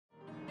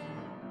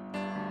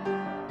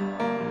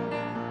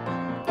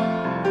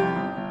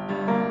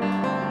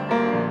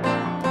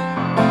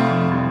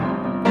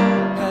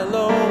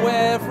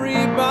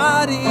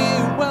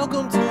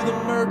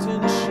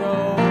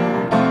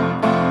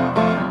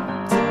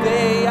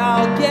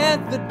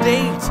at the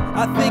date.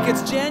 I think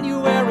it's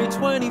January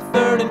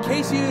 23rd, in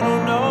case you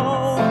don't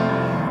know.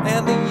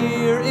 And the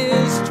year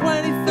is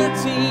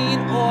 2013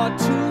 or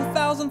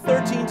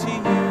 2013 to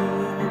you.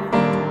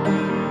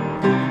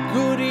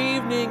 Good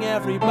evening,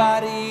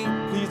 everybody.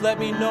 Please let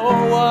me know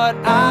what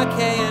I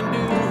can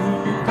do.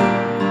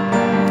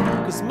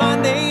 'Cause my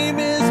name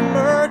is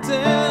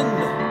Merton,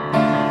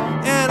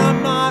 and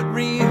I'm not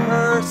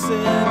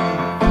rehearsing.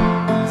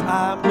 'Cause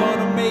I'm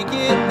gonna make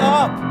it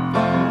up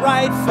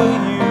right for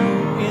you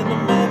in the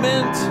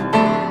moment.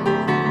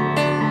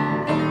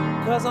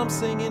 'Cause I'm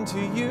singing to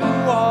you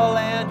all,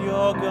 and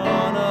you're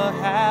gonna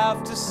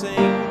have to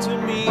sing to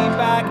me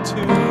back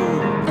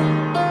too.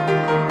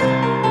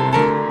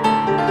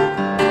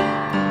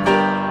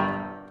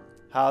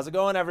 How's it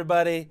going,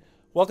 everybody?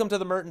 Welcome to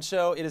the Merton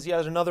Show. It is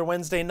yet another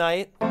Wednesday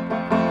night.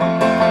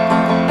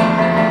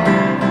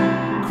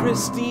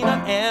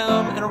 Christina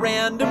M. and a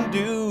random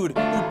dude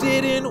who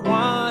didn't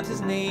want his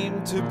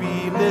name to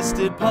be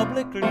listed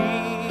publicly.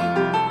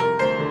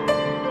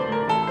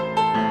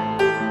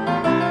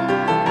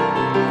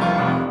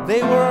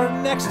 They were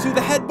next to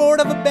the headboard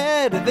of a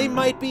bed. They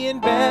might be in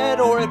bed,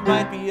 or it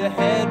might be a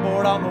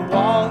headboard on the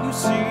wall, you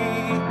see.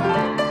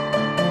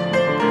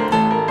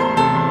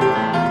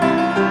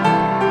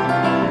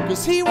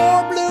 'Cause he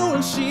wore blue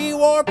and she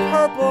wore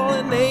purple,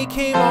 and they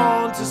came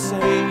on to say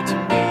to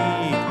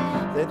me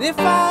that if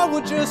I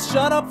would just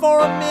shut up for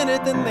a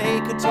minute, then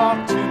they could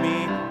talk to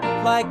me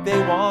like they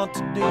want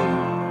to do.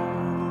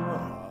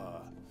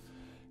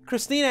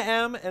 Christina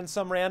M. and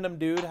some random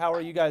dude, how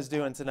are you guys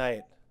doing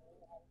tonight?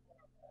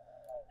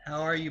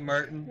 How are you,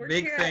 Merton? We're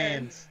Big good.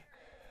 fans.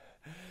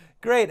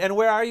 Great, and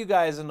where are you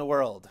guys in the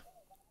world?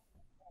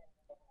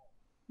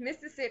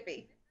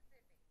 Mississippi.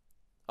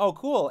 Oh,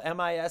 cool.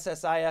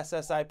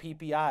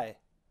 Mississippi.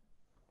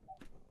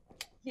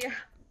 Yeah.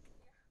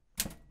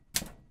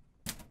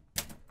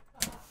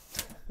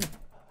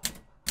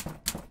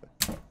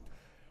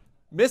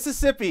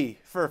 Mississippi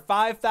for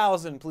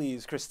 5,000,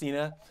 please,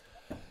 Christina.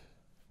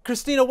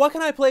 Christina, what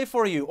can I play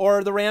for you?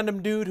 Or the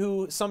random dude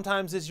who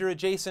sometimes is your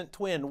adjacent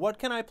twin. What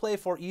can I play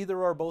for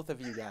either or both of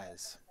you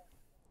guys?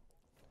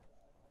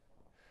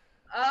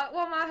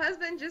 Well, my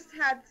husband just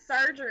had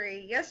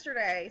surgery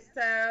yesterday,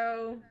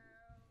 so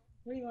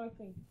what do you want to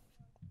sing?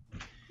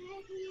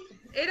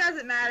 It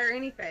doesn't matter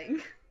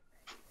anything.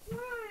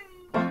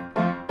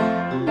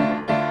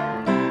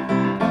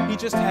 He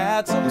just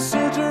had some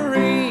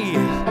surgery,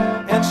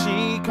 and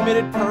she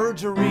committed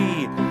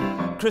perjury.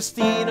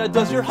 Christina,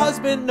 does your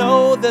husband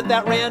know that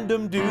that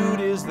random dude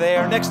is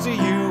there next to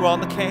you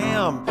on the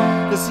cam?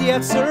 'Cause he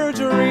had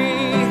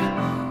surgery.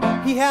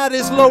 He had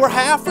his lower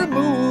half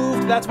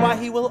removed. That's why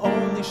he will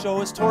only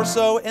show his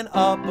torso and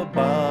up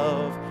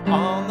above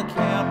on the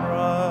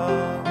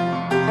camera.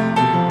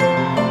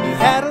 He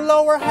had a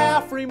lower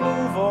half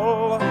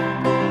removal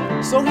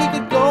so he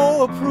could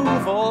go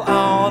approval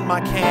on my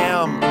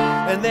cam.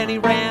 And then he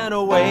ran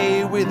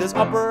away with his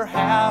upper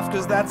half,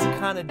 'cause that's the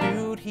kind of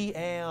dude he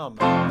am.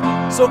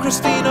 So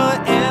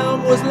Christina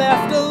M. was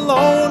left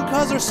alone,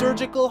 'cause her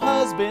surgical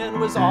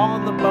husband was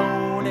on the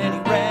bone, and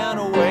he ran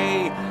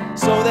away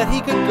so that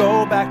he could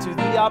go back to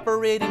the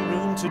operating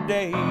room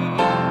today.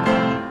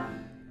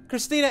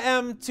 Christina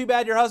M., too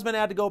bad your husband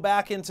had to go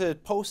back into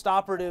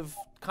post-operative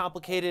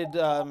complicated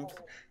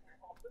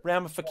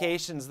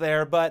ramifications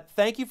there, but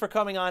thank you for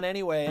coming on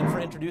anyway and for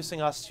introducing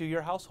us to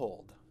your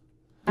household.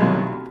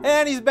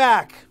 And he's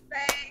back.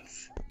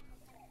 Thanks.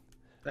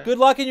 Good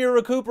luck in your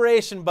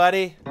recuperation,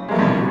 buddy.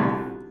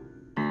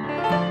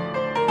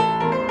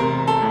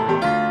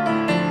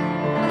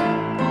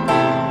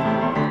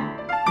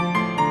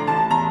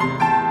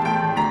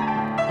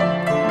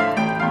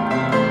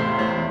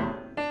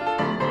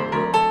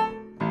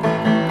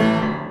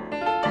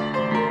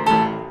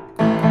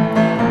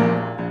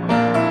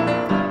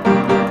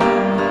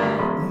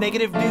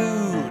 Negative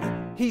dude,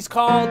 he's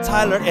called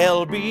Tyler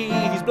LB.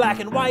 He's black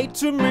and white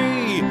to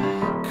me,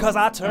 'cause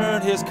I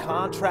turned his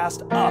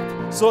contrast up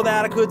so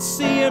that I could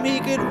see him,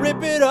 he could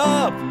rip it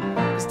up.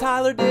 'Cause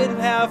Tyler didn't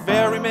have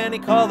very many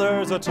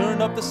colors. I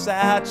turned up the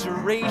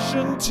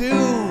saturation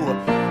too,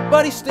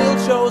 but he still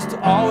chose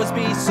to always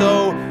be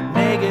so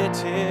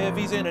negative.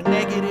 He's in a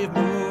negative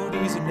mood.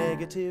 He's a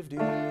negative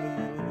dude.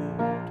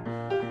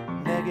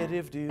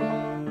 Negative dude.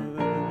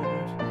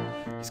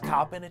 He's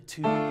copping a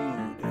tood.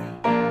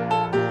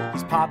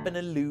 He's popping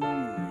a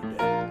lewd,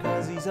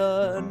 'cause he's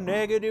a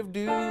negative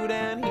dude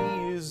and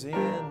he is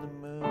in the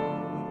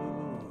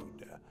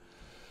mood.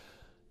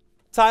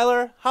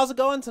 Tyler, how's it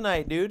going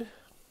tonight, dude?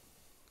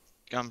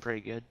 Going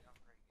pretty good.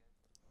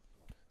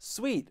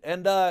 Sweet.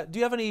 And do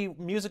you have any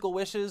musical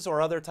wishes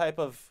or other type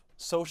of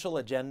social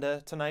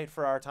agenda tonight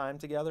for our time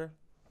together?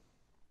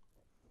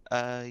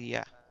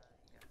 Yeah.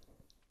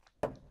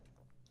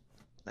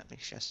 Let me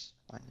just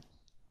find it.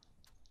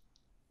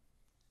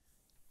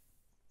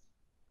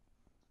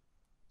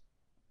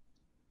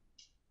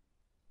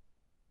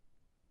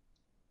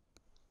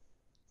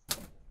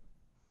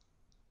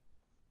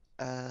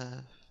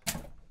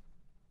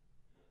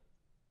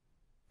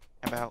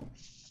 About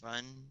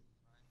fun.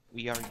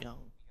 We are young.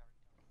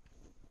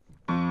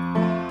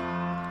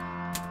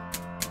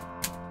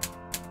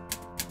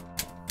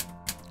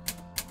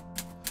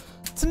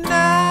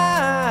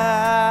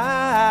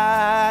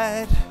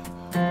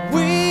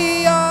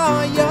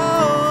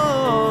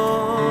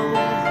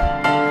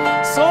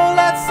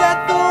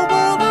 set the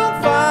world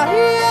on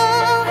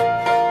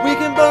fire. We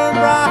can burn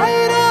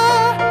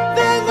brighter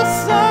than the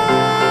sun.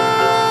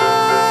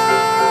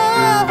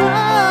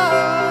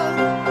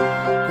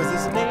 'Cause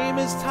his name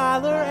is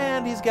Tyler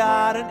and he's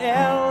got an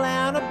L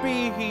and a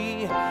B.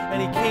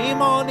 And he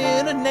came on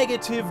in a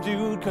negative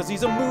dude, 'cause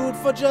he's a mood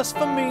for just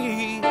for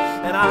me.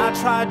 And I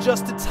tried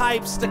just to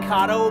type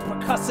staccato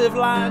percussive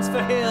lines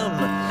for him,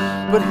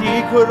 but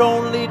he could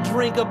only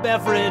drink a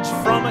beverage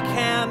from a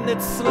can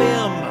that's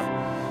slim.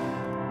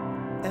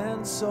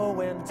 And so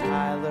when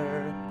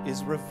Tyler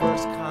is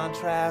reverse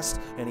contrast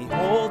and he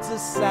holds a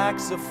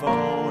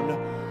saxophone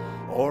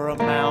or a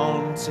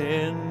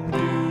Mountain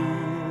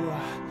Dew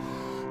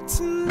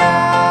tonight,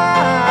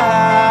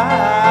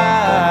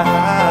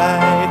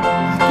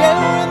 he's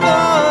getting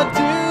the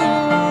dew,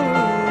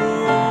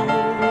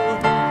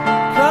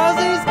 'cause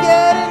he's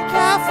getting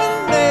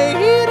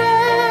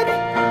caffeinated,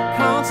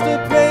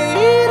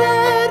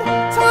 constipated,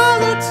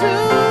 Tyler too.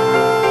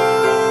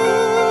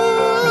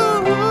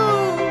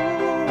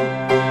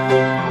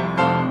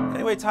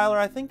 Anyway, Tyler,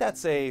 I think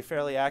that's a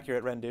fairly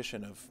accurate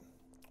rendition of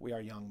We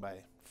Are Young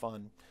by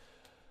Fun.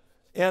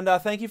 And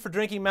thank you for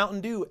drinking Mountain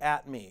Dew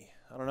at me.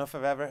 I don't know if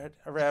I've ever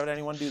had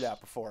anyone do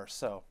that before,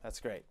 so that's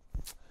great.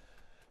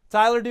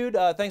 Tyler, dude,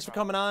 thanks for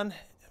coming on.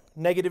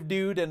 Negative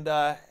dude, and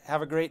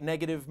have a great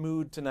negative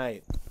mood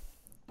tonight.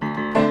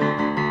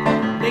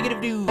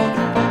 Negative dude,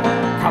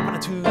 copping a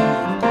tube.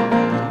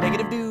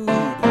 Negative dude,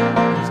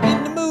 he's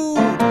in the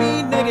mood to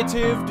be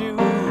negative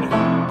dude.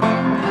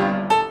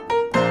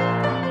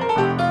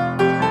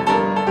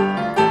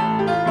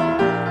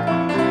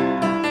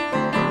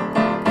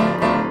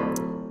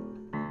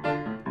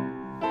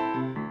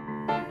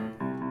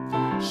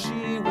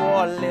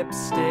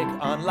 Lipstick,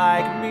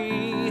 unlike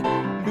me,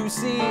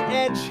 Lucy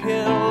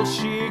Edgehill,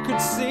 she could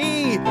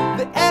see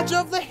the edge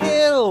of the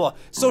hill,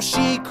 so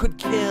she could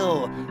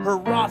kill her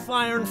wrought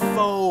iron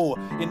foe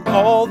in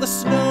all the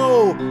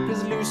snow,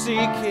 'cause Lucy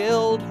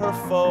killed her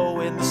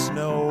foe in the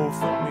snow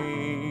for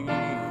me.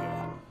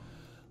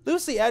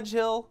 Lucy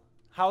Edgehill,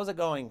 how's it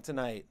going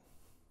tonight?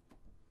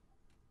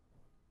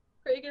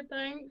 Pretty good,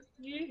 thanks.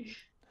 You?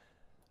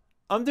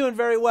 I'm doing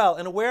very well.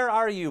 And where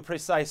are you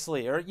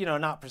precisely? Or, you know,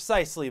 not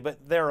precisely,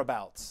 but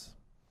thereabouts.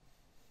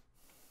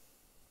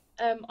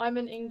 I'm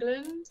in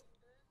England.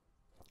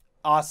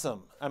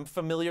 Awesome. I'm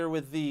familiar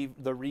with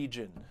the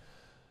region.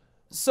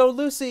 So,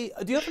 Lucy,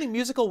 do you have any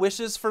musical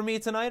wishes for me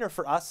tonight, or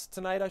for us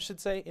tonight, I should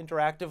say,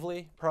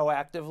 interactively,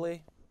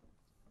 proactively?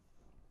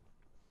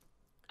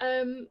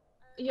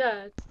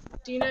 Yeah.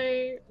 Do you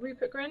know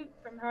Rupert Grint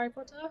from Harry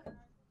Potter?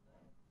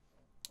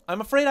 I'm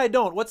afraid I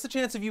don't. What's the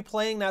chance of you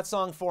playing that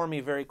song for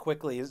me very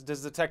quickly?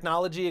 Does the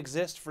technology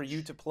exist for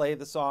you to play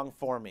the song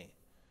for me?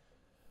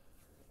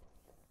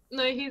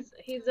 No, he's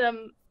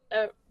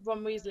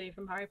Ron Weasley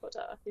from Harry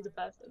Potter. He's a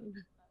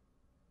person.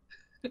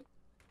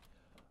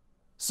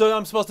 So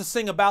I'm supposed to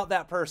sing about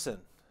that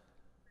person?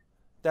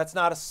 That's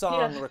not a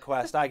song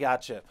request. I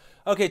gotcha.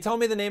 Okay, tell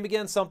me the name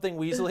again. Something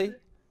Weasley?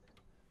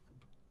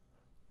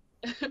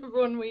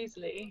 Ron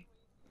Weasley.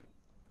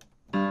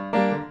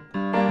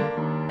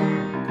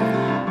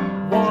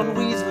 Ron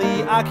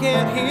Weasley, I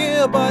can't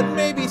hear, but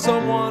maybe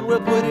someone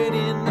will put it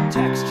in the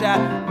text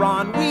chat.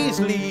 Ron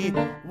Weasley,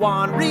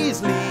 Juan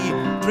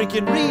Weasley,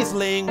 drinking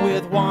Riesling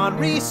with Juan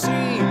Reese,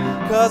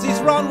 'cause he's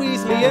Ron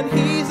Weasley and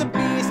he's a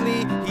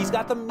Beasley. He's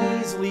got the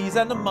measlies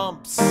and the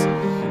mumps,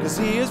 'cause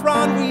he is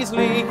Ron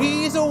Weasley,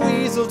 he's a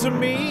weasel to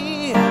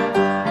me.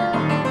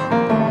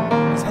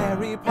 'Cause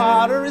Harry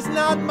Potter is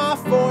not my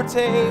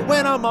forte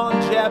when I'm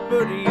on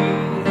Jeopardy!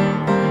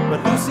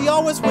 But Lucy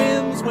always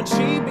wins when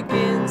she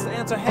begins to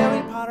answer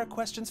Harry Potter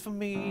questions for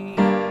me.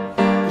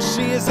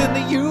 She is in the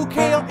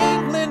UK or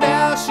England,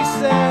 as she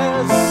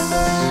says,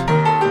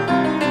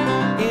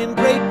 in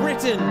Great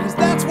Britain, 'cause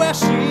that's where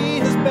she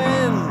has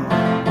been.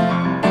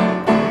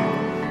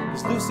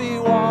 'Cause Lucy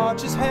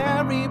watches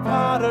Harry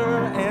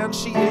Potter, and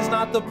she is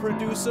not the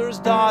producer's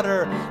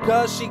daughter,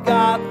 'cause she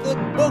got the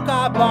book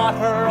I bought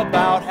her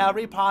about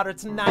Harry Potter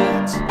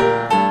tonight.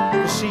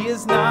 She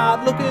is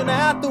not looking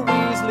at the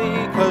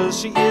Weasley, 'cause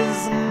she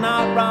is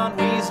not Ron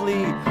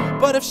Weasley.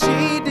 But if she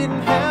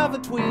didn't have a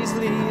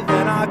Tweasley,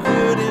 then I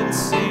couldn't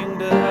sing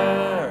to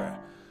her.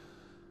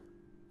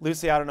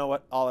 Lucy, I don't know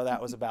what all of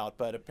that was about,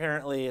 but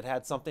apparently it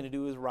had something to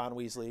do with Ron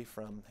Weasley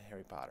from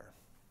Harry Potter.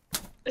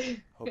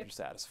 Hope you're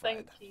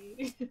satisfied.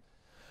 Thank you.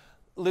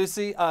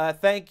 Lucy,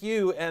 thank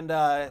you,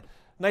 and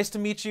nice to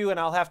meet you, and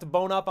I'll have to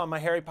bone up on my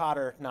Harry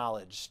Potter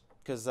knowledge,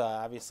 because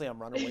obviously I'm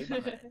running way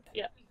behind.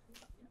 Yeah.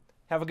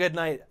 Have a good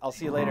night. I'll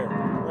see you later.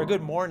 Or a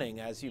good morning,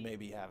 as you may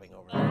be having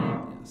over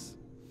there. Yes.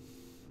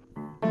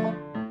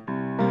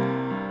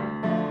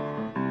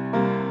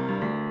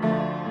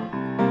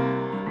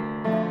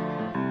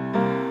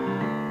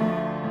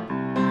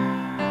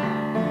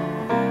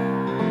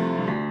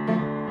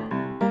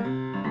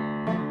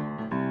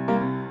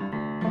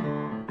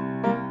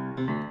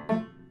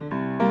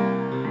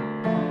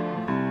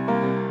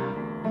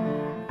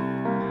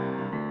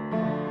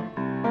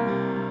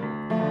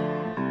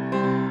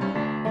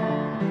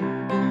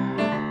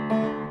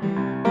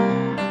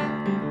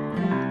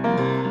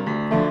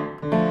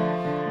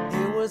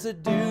 a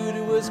dude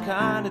who was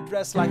kinda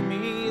dressed like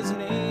me. His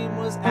name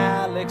was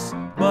Alex,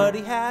 but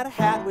he had a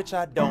hat which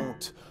I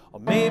don't. Or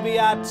maybe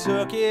I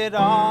took it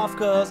off,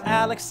 cause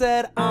Alex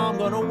said I'm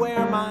gonna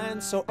wear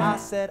mine, so I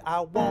said I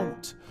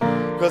won't.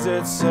 Cause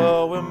it's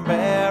so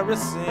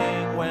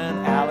embarrassing when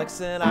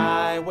Alex and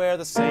I wear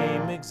the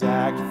same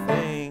exact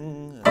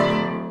thing.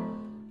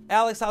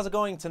 Alex, how's it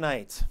going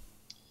tonight?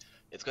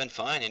 It's going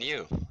fine, and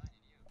you?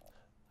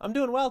 I'm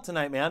doing well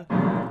tonight, man.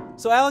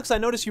 So Alex, I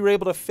noticed you were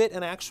able to fit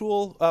an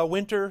actual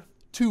winter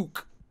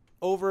toque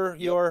over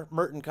your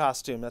Merton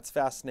costume. That's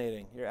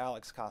fascinating, your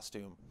Alex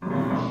costume.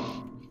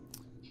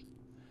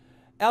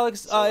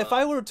 Alex, So, if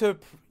I were to...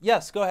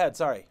 Yes, go ahead,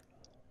 sorry.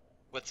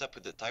 What's up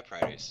with the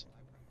typewriters?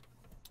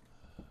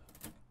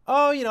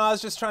 Oh, you know, I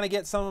was just trying to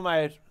get some of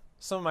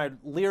my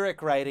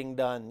lyric writing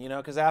done, you know,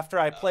 because after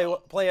I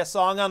play a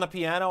song on the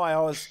piano, I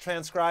always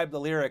transcribe the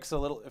lyrics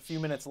a few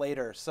minutes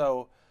later.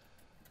 So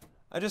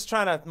I'm just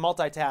trying to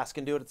multitask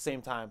and do it at the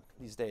same time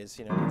these days,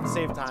 you know,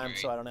 save time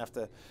so I don't have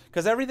to.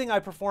 Because everything I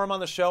perform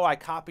on the show, I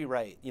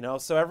copyright, you know.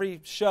 So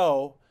every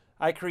show,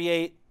 I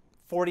create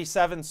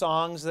 47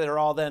 songs that are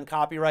all then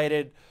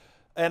copyrighted.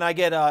 And I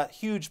get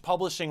huge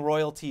publishing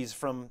royalties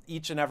from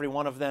each and every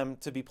one of them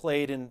to be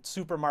played in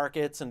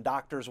supermarkets and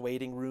doctors'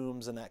 waiting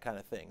rooms and that kind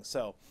of thing.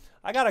 So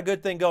I got a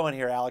good thing going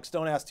here, Alex.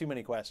 Don't ask too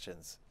many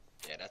questions.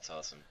 Yeah, that's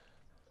awesome.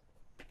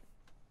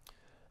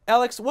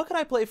 Alex, what can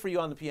I play for you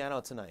on the piano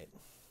tonight?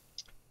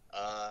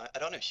 I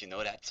don't know if you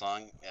know that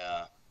song.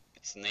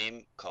 It's a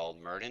name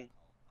called Merton.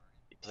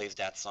 He plays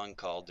that song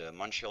called the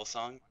Merton Show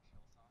song.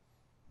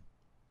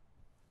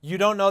 You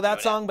don't know that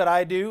that? song, but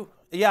I do.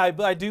 Yeah,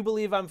 I do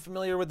believe I'm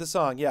familiar with the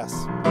song, yes.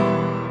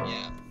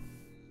 Yeah.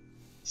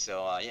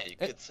 So, yeah, you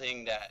could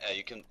sing that.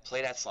 You can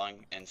play that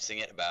song and sing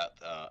it about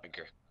a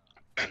girl.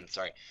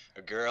 Sorry,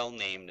 a girl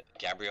named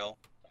Gabrielle,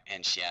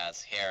 and she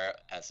has hair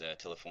as a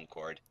telephone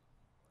cord.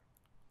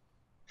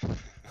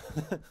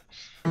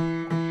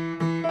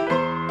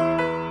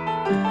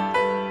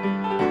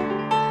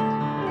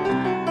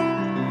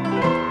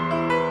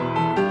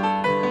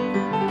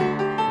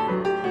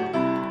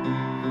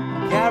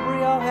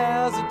 Gabrielle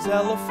has a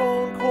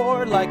telephone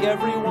cord like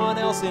everyone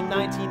else in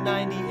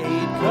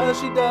 1998, cause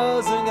she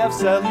doesn't have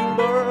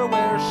cellular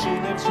where she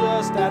lives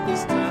just at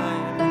this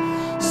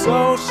time.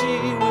 So she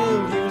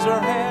will use her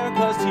hair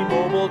cause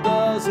T-Mobile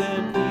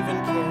doesn't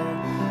even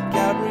care.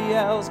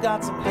 Gabrielle's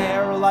got some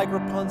hair like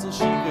Rapunzel,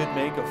 she could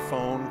make a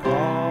phone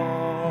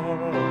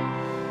call.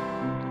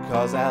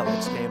 Cause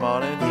Alex came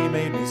on and he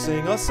made me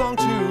sing a song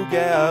to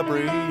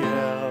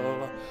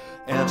Gabrielle.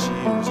 And she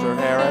used her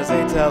hair as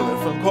a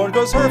telephone cord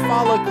cause her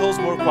follicles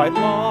were quite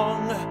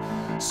long.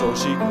 So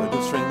she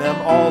could string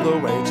them all the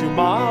way to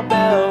Ma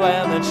Bell,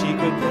 and then she could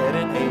get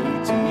an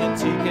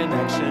AT&T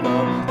connection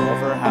above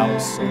her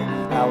house so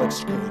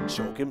Alex could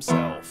choke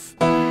himself.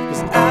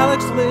 Cause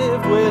Alex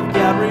lived with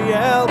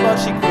Gabrielle, but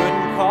she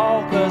couldn't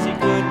call cause he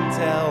couldn't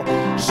tell.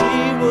 She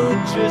would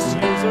just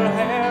use her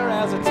hair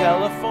as a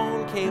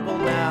telephone cable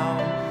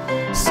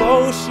now.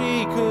 So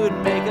she could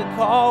make a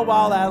call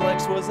while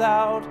Alex was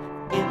out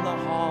in the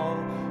hall,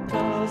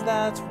 cause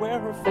that's where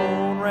her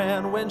phone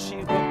ran when she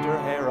hooked her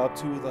hair up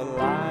to the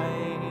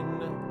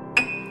line.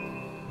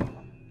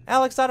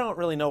 Alex, I don't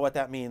really know what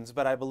that means,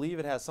 but I believe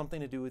it has something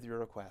to do with your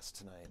request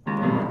tonight.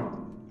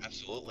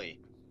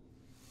 Absolutely.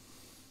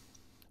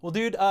 Well,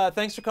 dude,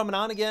 thanks for coming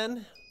on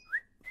again.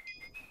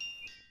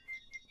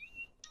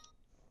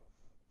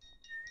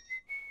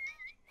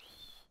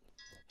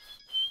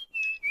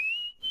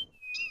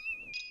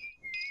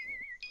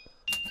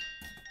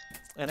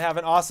 And have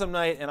an awesome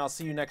night, and I'll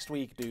see you next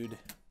week, dude.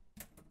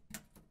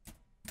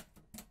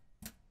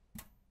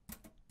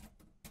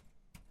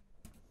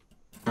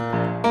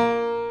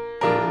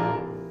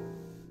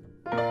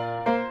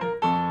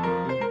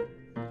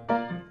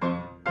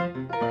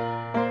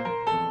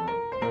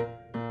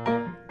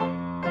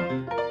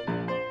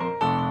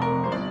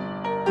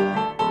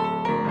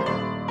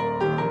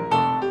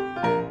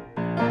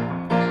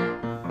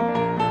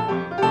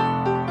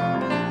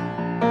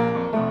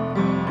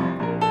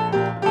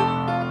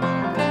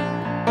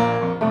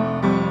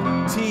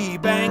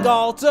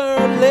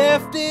 Alter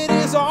lifted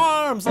his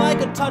arms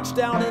like a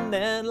touchdown and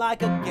then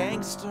like a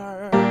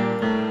gangster.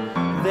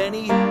 Then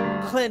he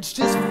clenched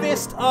his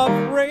fist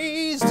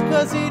upraised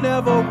cause he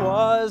never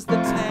was the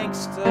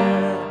tankster.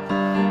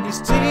 He's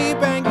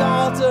T-Bang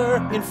Alter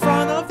in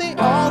front of the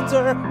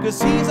altar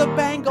cause he's a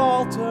Bang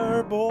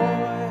Alter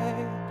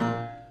boy.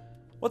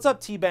 What's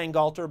up, T-Bang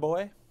Alter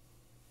boy?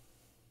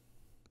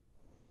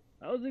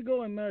 How's it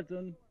going,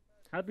 Merton?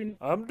 Happy...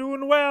 I'm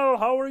doing well.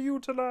 How are you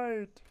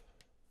tonight?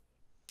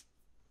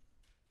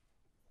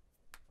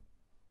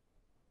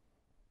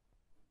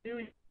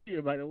 New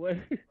Year, by the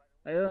way.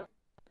 I haven't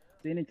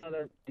seen each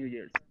other New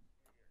Year's.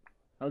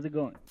 How's it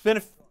going?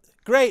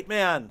 Great,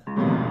 man.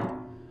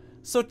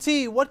 So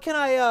T, what can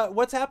I?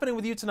 What's happening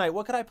with you tonight?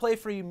 What can I play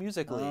for you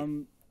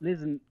musically?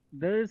 Listen,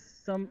 there's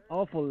some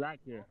awful lag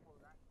here.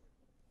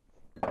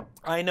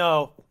 I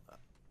know.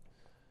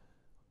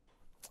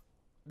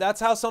 That's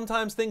how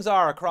sometimes things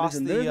are across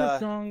Listen, the. there's a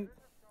song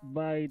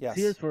by Yes.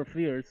 Tears for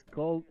Fears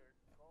called.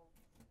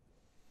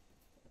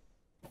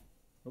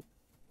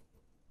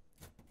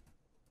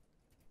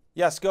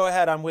 Yes, go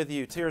ahead. I'm with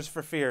you. Tears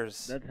for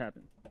Fears. That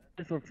happened.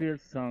 Tears for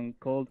Fears song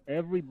called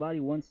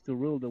 "Everybody Wants to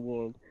Rule the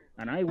World,"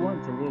 and I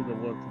want to rule the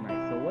world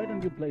tonight. So why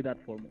don't you play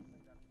that for me?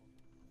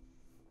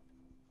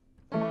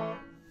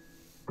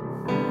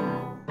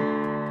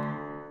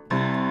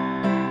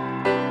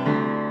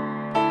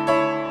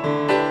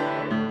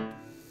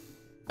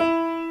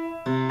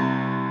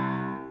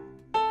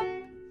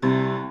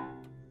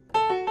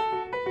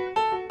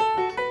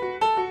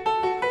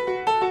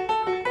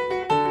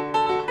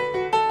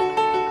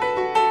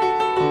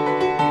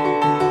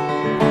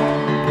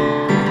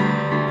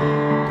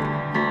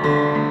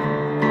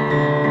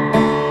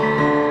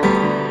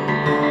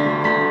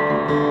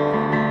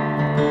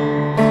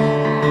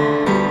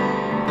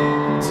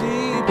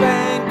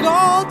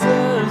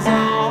 T-Bangalter's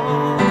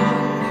on,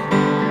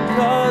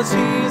 'cause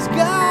he's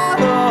got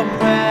a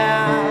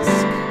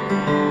mask.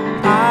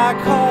 I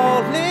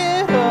call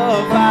it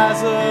a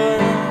visor,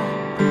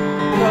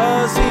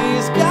 'cause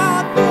he's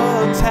got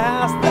the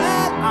task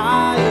that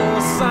I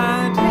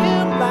assigned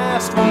him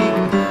last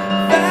week.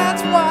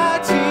 That's why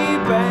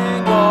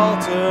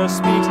T-Bangalter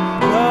speaks,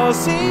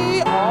 'cause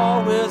he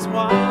always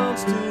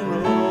wants to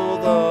rule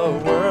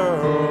the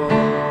world.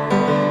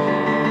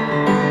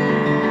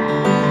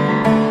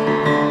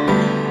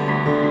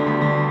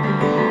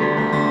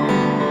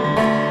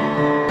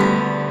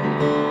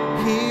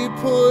 He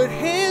put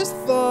his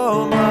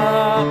thumb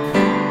up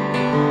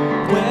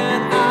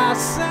when I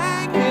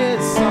sang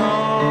his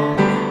song,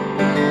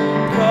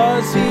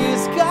 'cause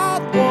he's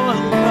got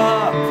one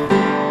cup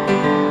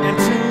and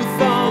two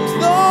thumbs,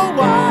 though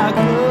I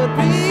could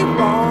be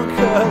wrong,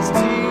 'cause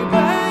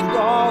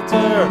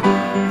T-Bangalter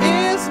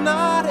is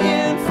not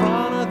in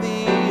front of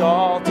the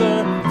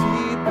altar.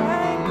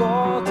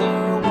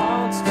 T-Bangalter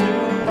wants to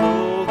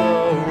rule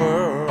the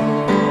world.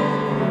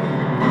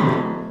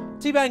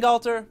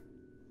 T-Bangalter,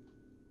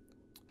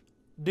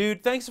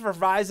 dude, thanks for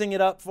vising it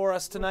up for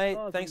us tonight.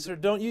 Awesome. Thanks for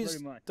Thank you very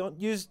much. don't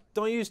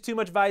use too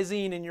much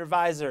Visine in your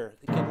visor.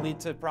 It can lead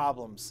to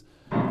problems.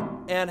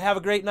 And have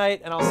a great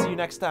night, and I'll see you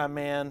next time,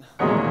 man.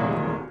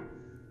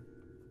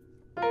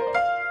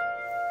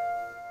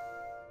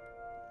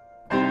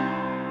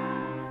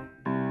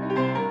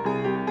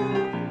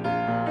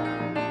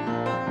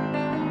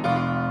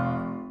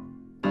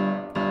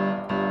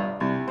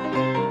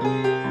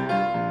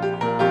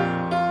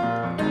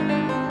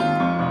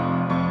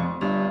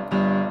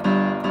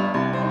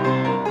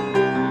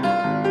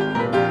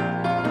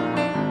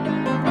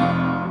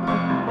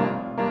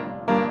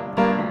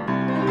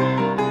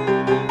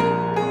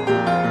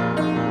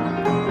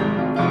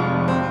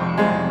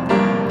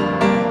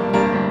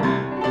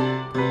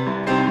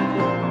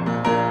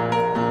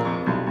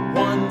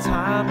 One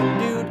time a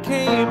dude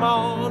came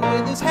on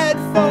with his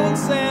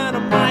headphones and a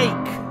mic.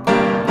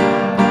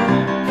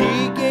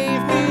 He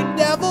gave me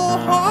devil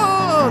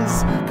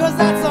horns, 'cause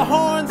that's the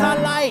horns I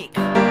like.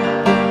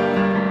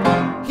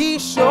 He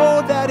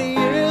showed that he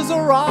is a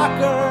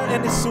rocker,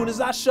 and as soon as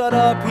I shut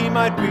up, he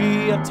might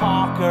be a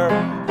talker.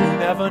 You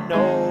never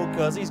know,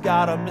 'cause he's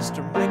got a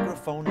Mr.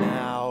 Microphone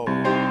now.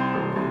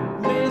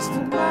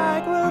 Mr.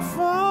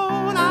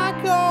 Microphone,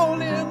 I call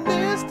him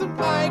Mr.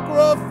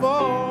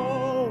 Microphone.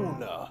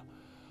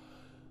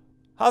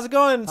 How's it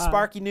going,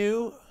 Sparky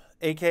New,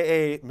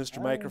 aka Mr.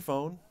 Hi.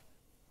 Microphone?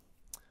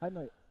 I'm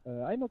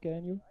okay,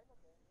 and you?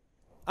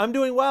 I'm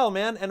doing well,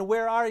 man. And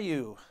where are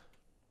you?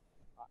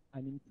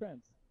 I'm in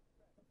France.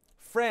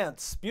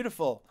 France,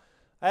 beautiful.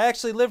 I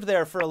actually lived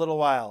there for a little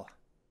while.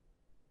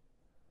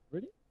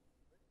 Really?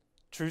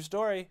 True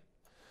story.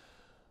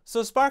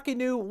 So Sparky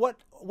New, what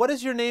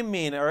does your name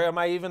mean, or am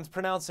I even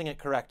pronouncing it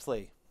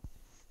correctly?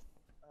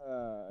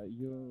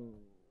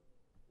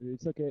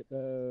 It's okay.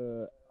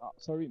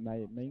 Sorry,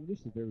 my English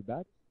is very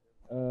bad.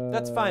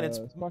 That's fine.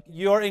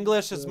 Your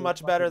English is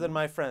much better than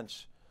my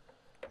French.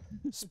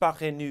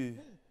 Sparky New.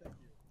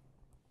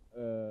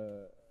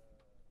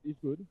 It's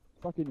good.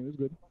 Fucking is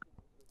good.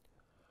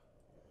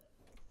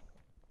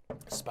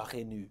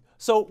 Sparky New.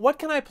 So what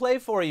can I play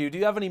for you? Do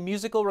you have any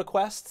musical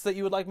requests that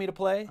you would like me to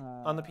play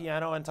on the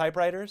piano and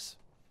typewriters?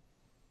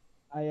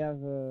 I have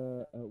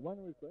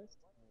one request.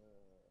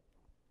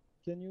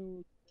 Can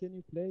you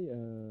play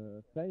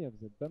Fly of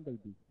the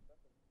Bumblebee?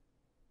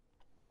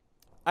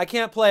 I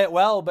can't play it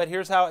well, but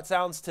here's how it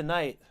sounds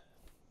tonight.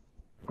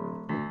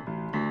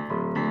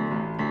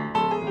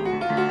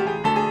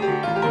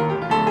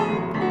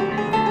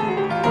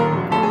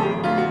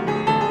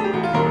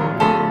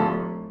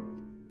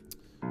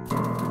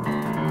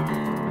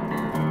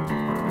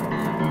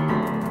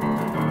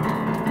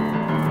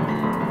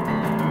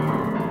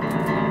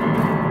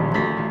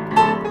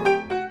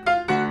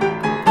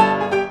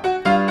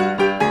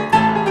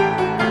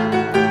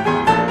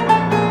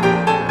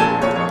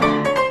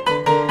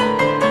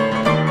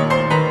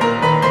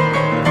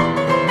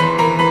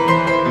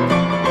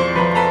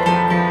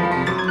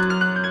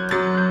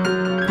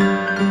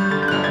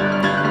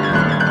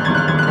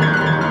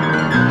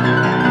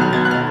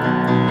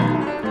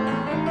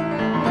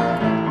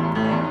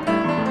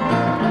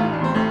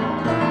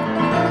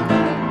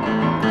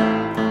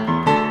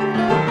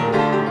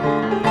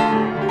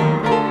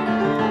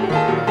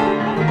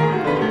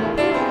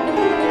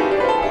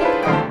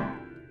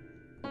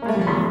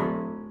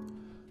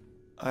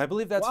 I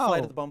believe that's Wow.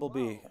 Flight of the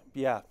Bumblebee.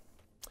 Yeah.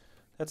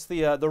 That's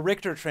the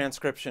Richter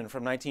transcription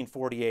from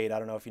 1948. I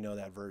don't know if you know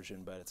that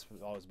version, but it's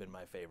always been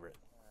my favorite.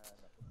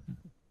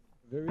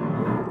 Very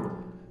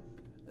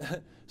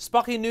good.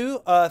 Spucky New,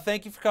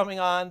 thank you for coming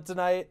on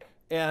tonight,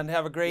 and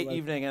have a great welcome.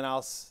 evening, and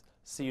I'll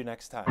see you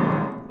next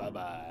time.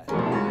 Bye-bye.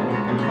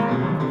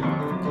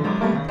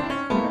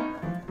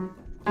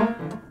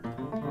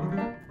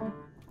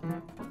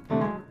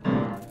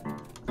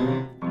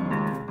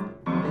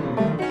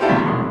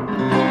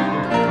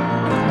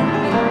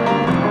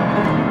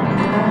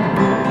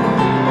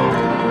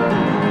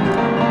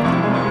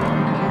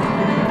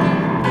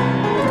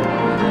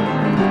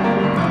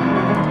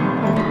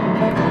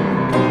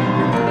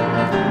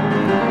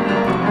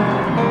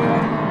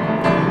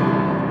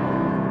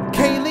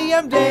 Kaylee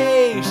M.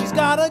 Day, she's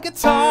got a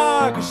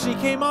guitar, 'cause she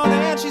came on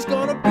and she's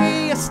gonna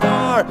be a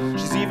star.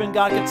 She's even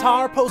got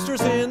guitar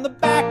posters in the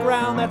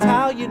background, that's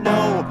how you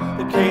know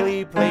that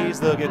Kaylee plays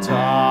the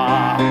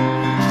guitar.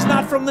 She's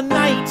not from the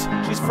night,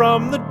 she's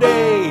from the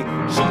day.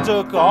 She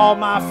took all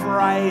my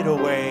fright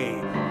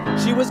away.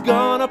 She was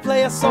gonna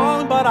play a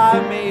song, but I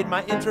made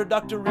my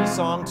introductory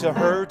song to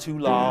her too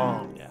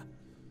long.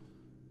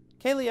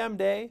 Kaylee M.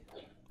 Day,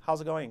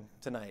 how's it going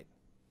tonight?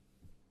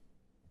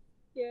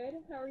 Good.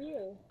 How are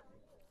you?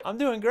 I'm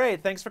doing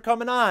great. Thanks for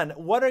coming on.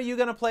 What are you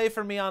going to play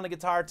for me on the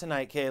guitar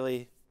tonight,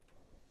 Kaylee?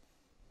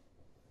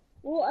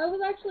 Well, I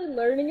was actually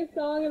learning a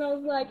song, and I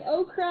was like,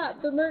 "Oh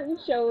crap, the Merton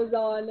Show is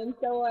on," and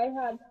so I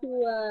had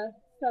to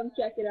come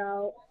check it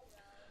out.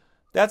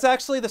 That's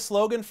actually the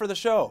slogan for the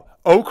show.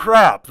 Oh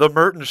crap, the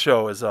Merton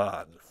Show is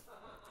on.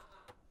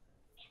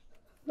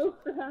 Oh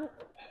crap,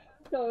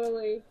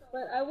 totally.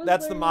 But I was.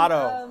 That's the learning,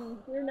 motto.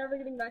 We're never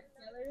getting back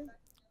together.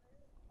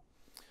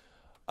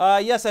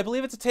 Yes, I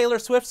believe it's a Taylor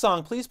Swift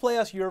song. Please play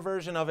us your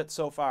version of it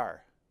so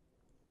far.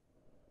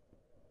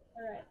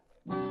 All right.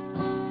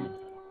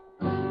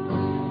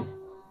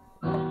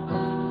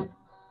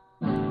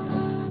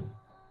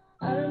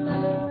 I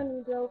remember when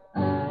we broke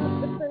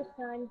up the first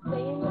time,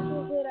 saying this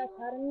was it, I've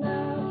had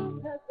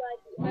enough. 'Cause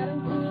like we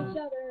hadn't seen each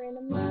other in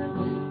a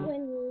month.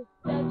 When you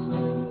said you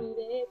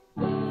needed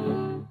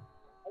space,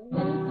 and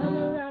then you come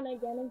around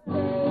again and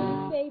say,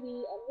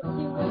 "Baby, I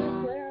miss you and I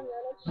swear I'm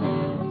gonna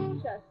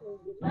change." Trust me,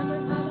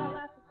 remember how that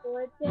lasted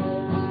for a day?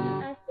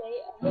 I say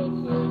I hate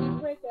you, we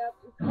break up,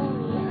 you call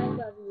me, I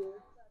love you.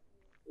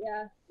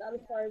 Yeah, that's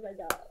as far as I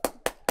got.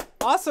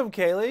 Awesome,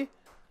 Kaylee.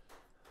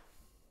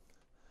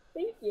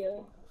 Thank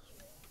you.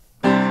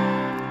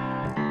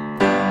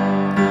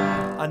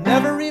 I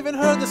never even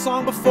heard the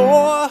song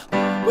before,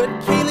 but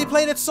Kaylee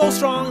played it so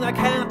strong I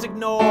can't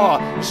ignore.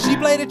 She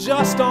played it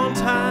just on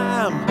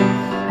time.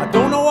 I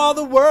don't know all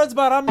the words,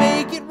 but I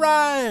make it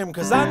rhyme.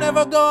 'Cause I'm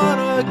never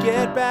gonna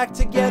get back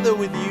together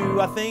with you,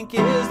 I think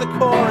is the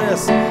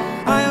chorus.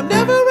 I am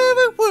never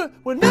ever,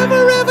 we're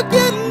never ever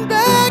getting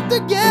back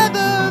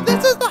together.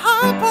 This is the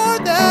high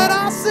part that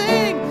I'll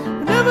sing.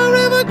 We're never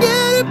ever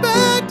getting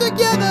back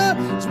together.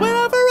 It's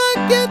whenever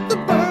I get the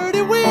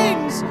birdie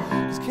wings.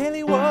 'Cause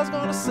Kaylee was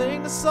gonna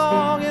sing the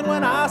song, and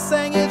when I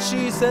sang it,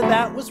 she said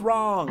that was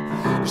wrong.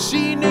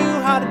 She knew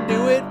how to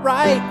do it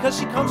right, 'cause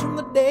she comes from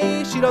the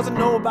day, she doesn't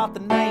know about the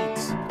night.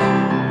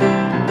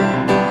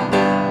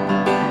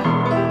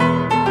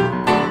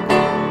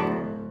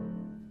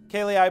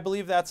 Kaylee, I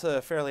believe that's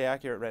a fairly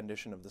accurate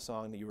rendition of the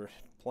song that you were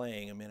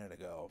playing a minute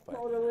ago. But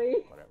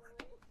Totally. whatever.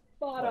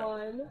 Spot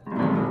Whatever.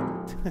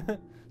 on.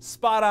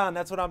 Spot on,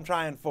 that's what I'm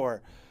trying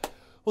for.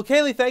 Well,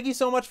 Kaylee, thank you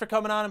so much for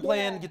coming on and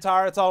playing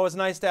guitar. It's always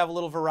nice to have a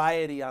little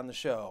variety on the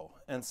show.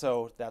 And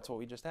so that's what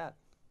we just had.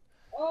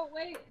 Oh,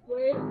 wait.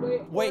 Wait.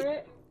 For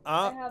it.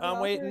 I have I'm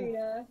an waiting.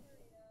 ocarina.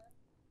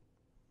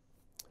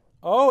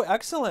 Oh,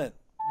 excellent.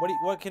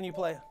 What can you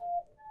play?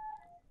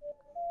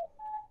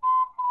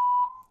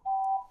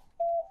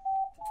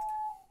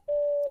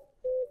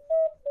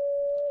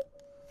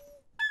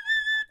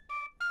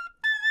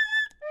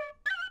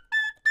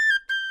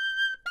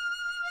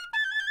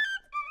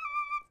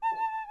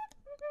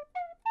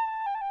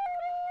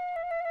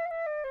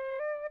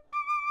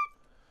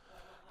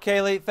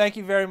 Kaylee, thank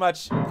you very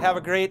much. Have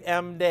a great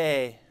M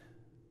day.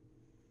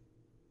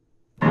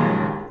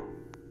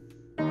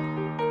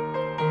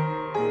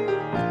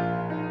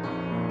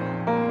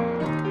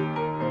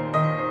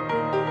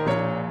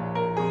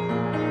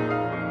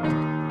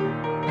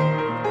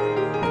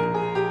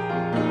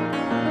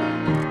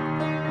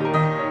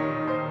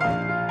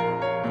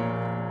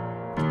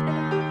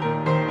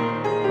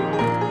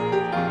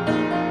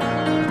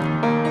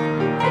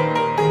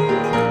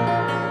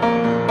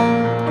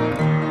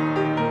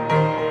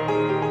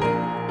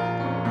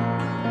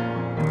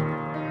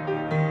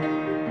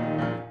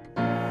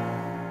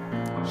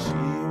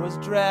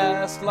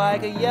 Dressed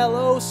like a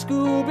yellow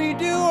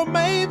Scooby-Doo or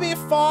maybe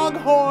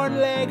Foghorn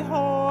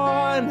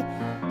Leghorn.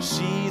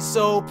 She's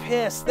so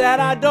pissed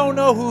that I don't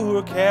know who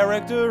her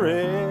character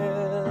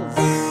is.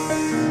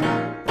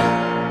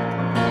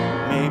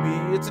 Maybe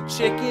it's a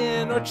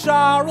chicken or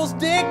Charles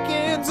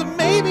Dickens, or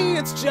maybe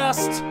it's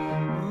just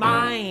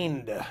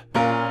mind.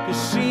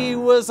 'Cause she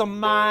was a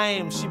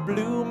mime, she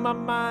blew my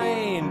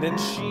mind, and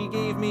she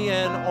gave me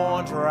an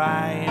orange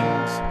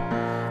rind.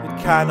 It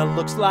kinda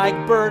looks like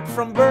Bert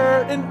from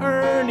Bert and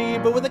Ernie,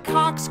 but with a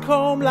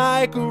coxcomb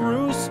like a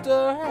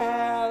rooster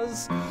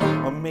has.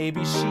 Or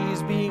maybe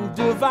she's being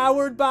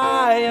devoured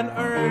by an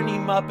Ernie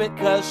Muppet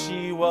 'cause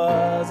she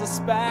was a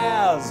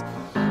spaz.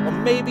 Or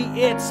maybe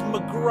it's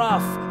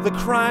McGruff, the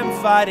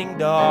crime-fighting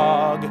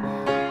dog.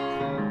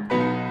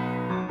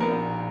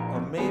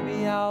 Or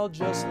maybe I'll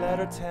just let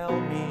her tell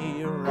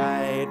me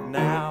right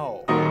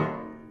now.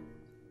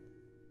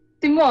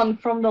 Timon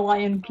from The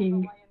Lion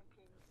King.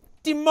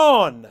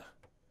 Timon!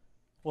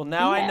 Well,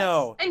 now I Yes,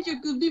 know. And you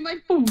could be my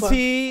Pumbaa.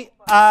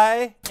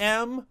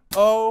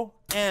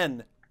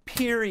 Timon,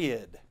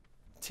 period.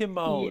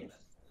 Timon.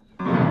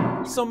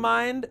 Yes. So,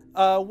 Mind,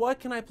 what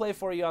can I play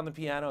for you on the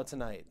piano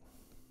tonight?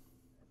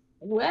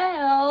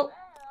 Well,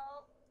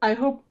 I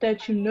hope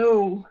that you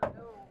know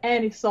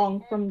any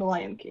song from The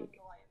Lion King.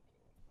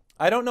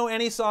 I don't know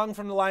any song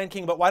from The Lion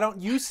King, but why don't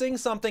you sing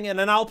something and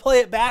then I'll play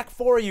it back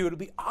for you. It'll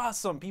be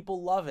awesome.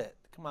 People love it.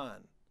 Come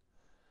on.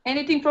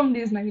 Anything from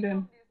Disney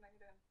then.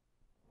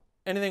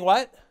 Anything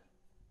what?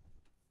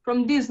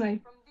 From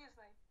Disney.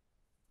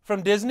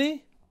 From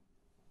Disney?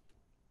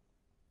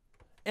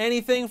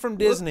 Anything from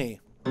Disney.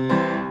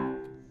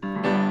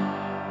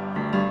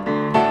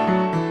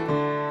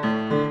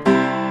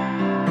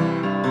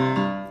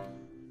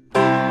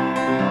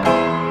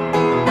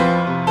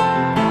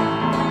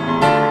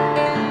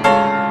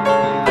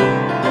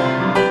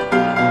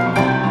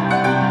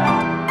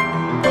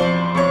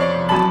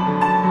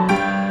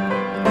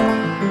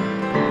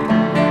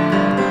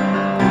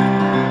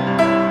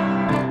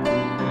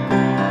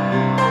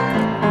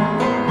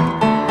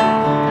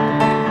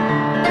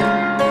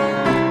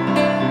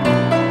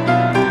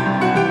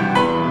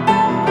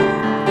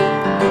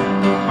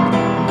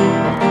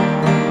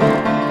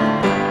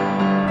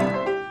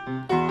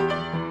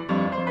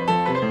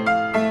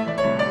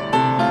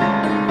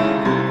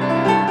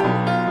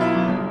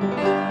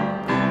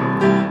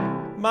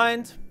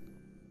 Mind,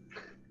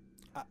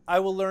 I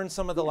will learn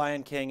some of The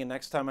Lion King, and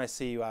next time I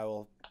see you, I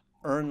will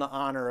earn the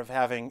honor of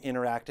having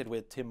interacted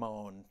with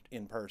Timon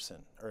in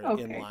person, or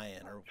in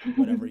Lion, or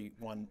whatever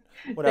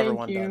whatever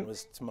one done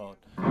was Timon.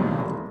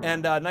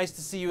 And nice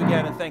to see you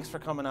again, and thanks for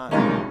coming on.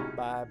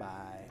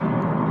 Bye-bye.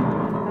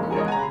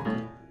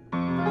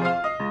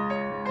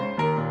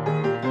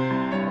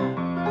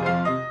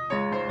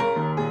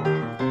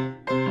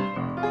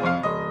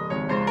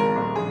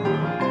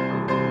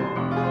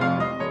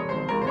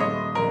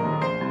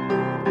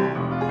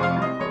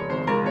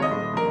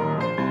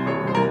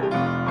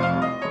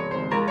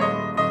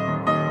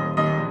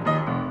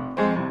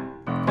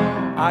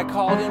 I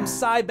called him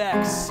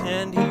Cybex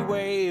and he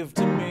waved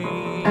to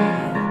me.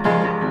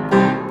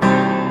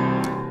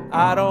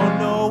 I don't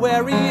know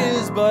where he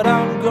is, but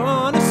I'm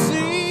gonna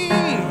see.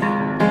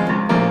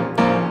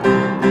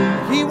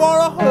 He wore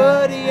a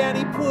hoodie and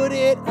he put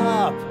it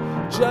up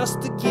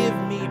just to give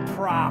me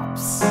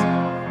props.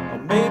 Or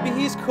maybe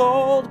he's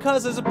cold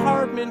 'cause his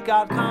apartment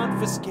got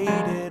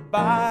confiscated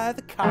by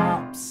the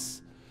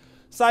cops.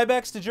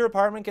 Cybex, did your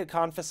apartment get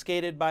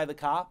confiscated by the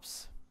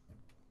cops?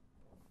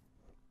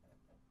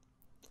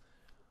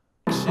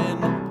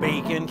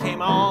 Bacon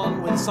came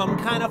on with some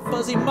kind of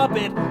fuzzy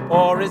muppet,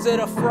 or is it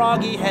a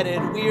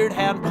froggy-headed weird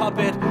hand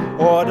puppet,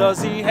 or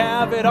does he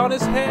have it on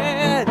his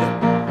head?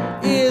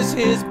 Is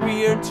his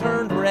beard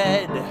turned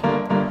red?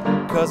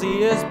 'Cause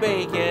he is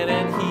Bacon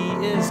and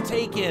he is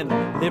taking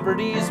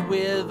liberties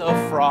with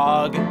a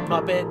frog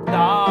muppet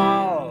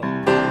doll.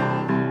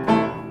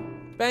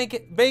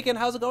 Bacon,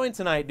 how's it going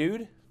tonight,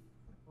 dude?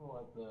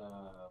 What's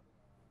up?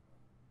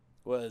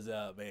 What's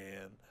up,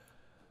 man?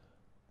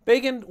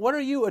 Bacon, what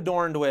are you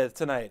adorned with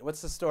tonight?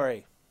 What's the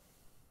story?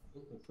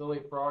 Just a silly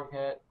frog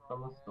hat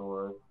from a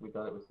store. We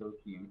thought it was so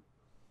cute.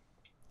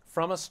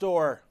 From a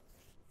store.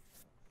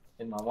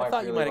 And my wife I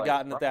thought you might have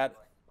gotten at that.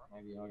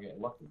 Maybe I'll get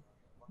lucky.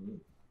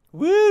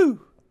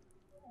 Woo!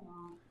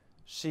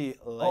 She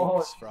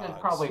likes she frogs. said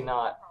probably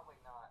not.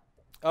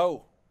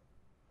 Oh.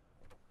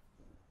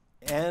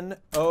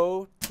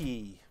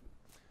 N-O-T.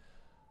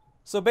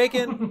 So,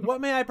 Bacon, what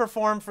may I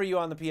perform for you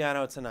on the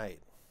piano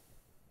tonight?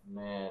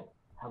 Man,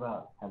 how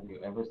about, have you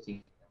ever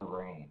seen the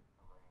rain?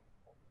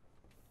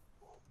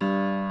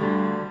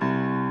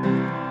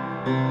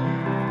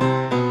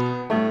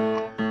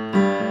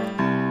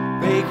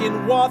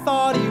 Bacon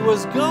thought he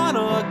was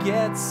gonna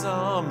get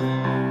some,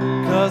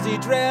 'cause he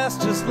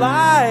dressed just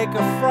like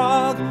a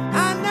frog.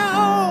 I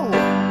know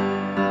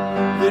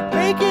that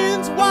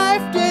Bacon's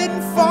wife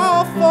didn't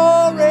fall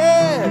for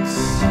it,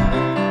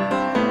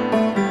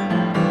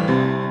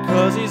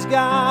 'cause he's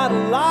got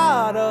a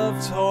lot of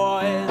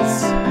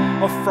toys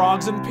of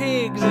frogs and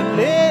pigs and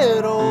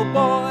little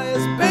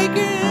boys.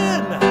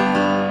 Bacon,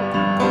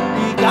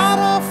 he got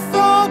a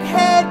frog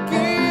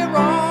headgear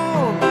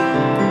on.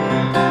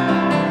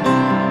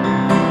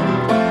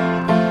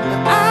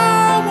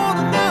 I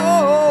wanna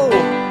know,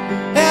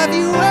 have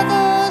you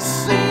ever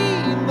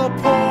seen the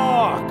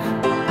pork?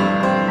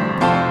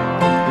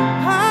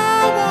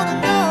 I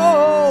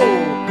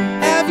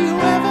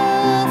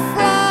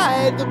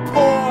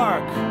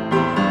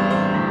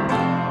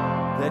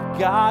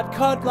got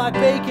cut like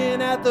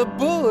bacon at the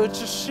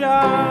butcher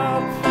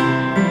shop.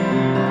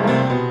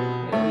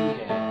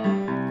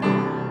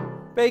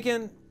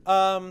 Bacon,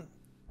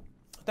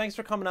 thanks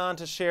for coming on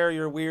to share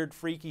your weird,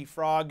 freaky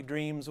frog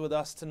dreams with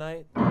us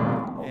tonight.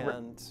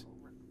 And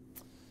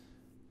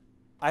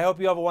I hope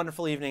you have a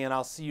wonderful evening, and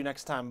I'll see you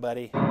next time,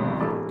 buddy.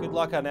 Good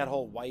luck on that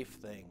whole wife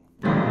thing.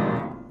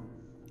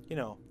 You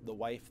know, the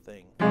wife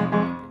thing,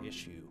 the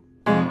issue.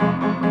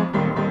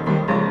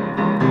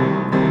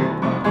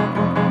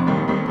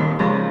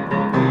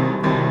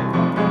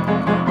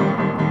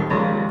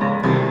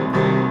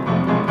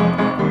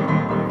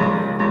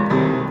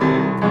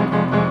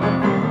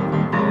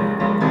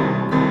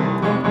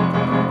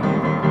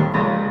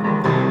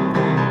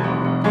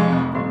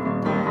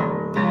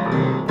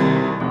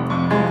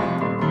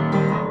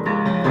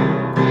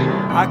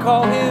 I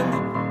call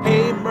him,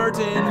 hey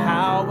Merton,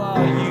 how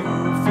are you?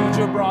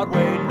 Future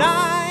Broadway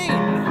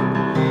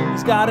 9.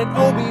 He's got an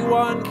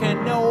Obi-Wan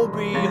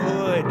Kenobi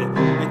hood.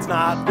 It's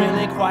not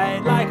really quite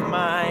like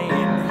mine.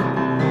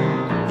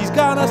 He's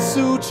gonna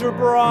suture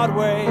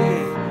Broadway,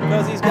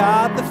 cause he's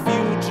got the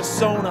future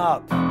sewn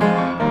up.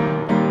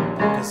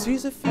 Cause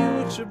he's a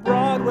future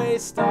Broadway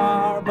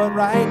star, but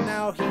right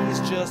now he's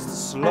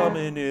just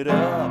slumming it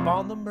up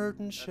on the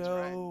Merton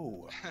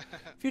Show. Right.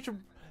 Future...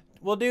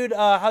 Well, dude,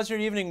 how's your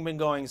evening been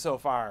going so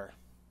far?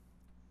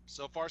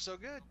 So far, so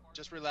good.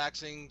 Just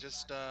relaxing,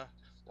 just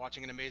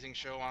watching an amazing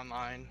show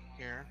online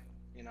here,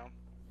 you know,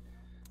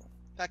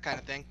 that kind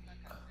of thing.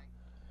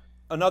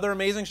 Another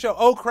amazing show.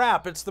 Oh,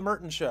 crap, it's the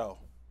Merton Show.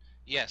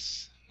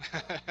 Yes.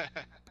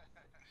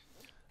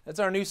 That's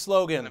our new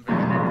slogan.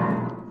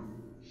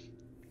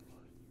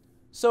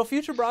 So,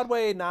 Future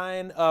Broadway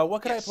 9,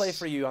 what could I play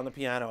for you on the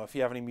piano if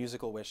you have any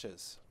musical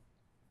wishes?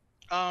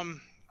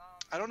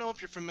 I don't know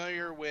if you're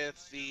familiar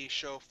with the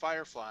show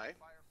Firefly.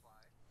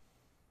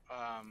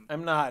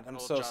 I'm not. I'm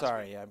so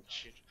sorry.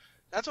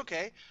 That's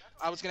okay.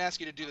 I was going to ask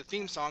you to do the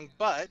theme song,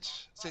 but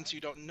since you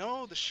don't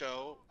know the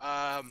show,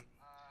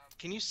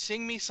 can you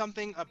sing me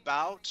something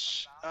about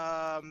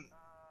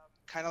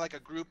kind of like a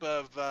group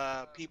of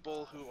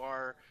people who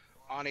are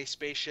on a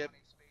spaceship,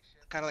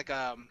 kind of like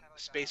a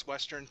space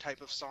western type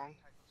of song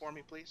for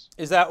me, please?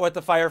 Is that what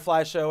the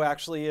Firefly show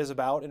actually is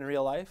about in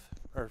real life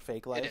or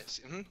fake life? It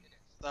is. Mm-hmm.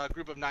 A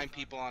group of 9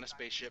 people on a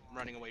spaceship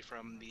running away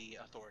from the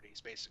authorities,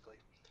 basically,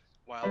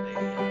 while they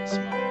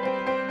smoke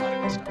a lot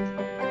of good stuff.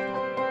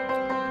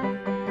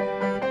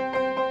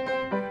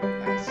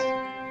 Nice.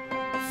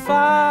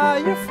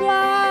 Firefly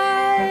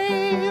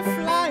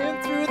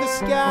flying through the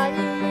sky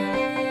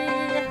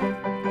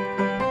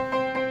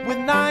with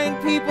 9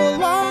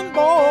 people on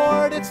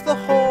board. It's the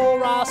whole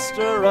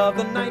roster of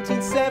the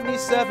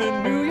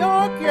 1977 New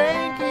York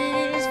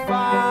Yankees.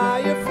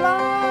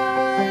 Firefly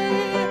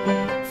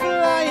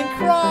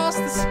across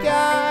the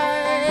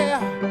sky,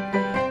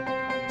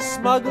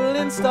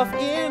 smuggling stuff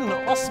in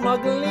or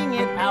smuggling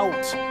it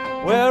out.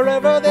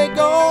 Wherever they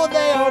go,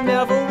 they are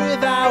never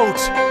without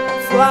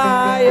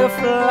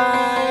fireflies,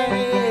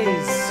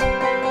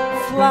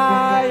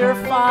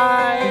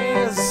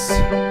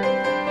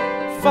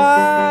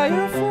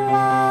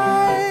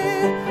 firefly.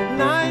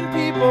 9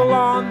 people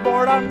on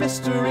board our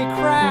mystery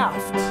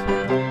craft.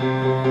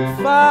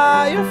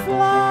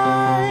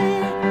 Firefly.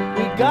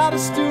 Got a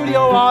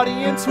studio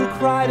audience who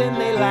cried and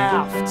they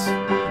laughed.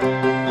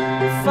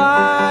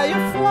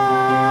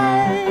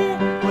 Firefly,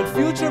 when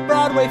future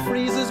Broadway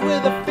freezes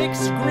with a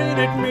fixed grin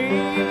at me.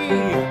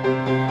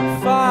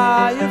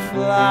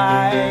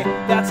 Firefly,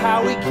 that's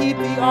how we keep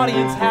the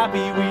audience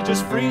happy, we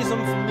just freeze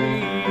them for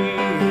me.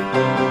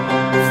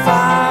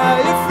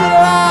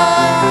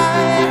 Firefly,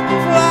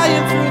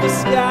 flying through the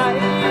sky.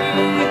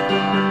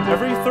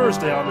 Every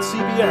Thursday on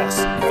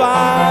CBS.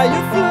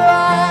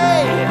 Firefly,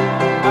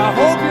 I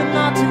hope you're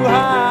not too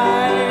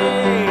high.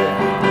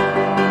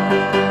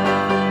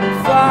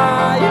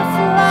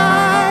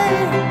 Firefly,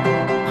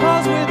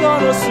 cause we're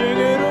gonna sing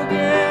it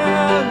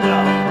again.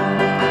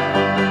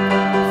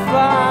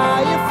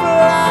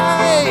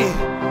 Firefly,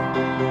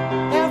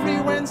 every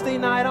Wednesday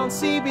night on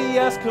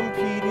CBS,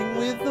 competing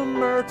with the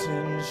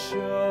Merton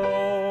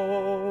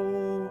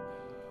Show.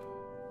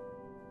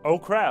 Oh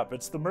crap,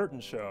 it's the Merton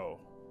Show.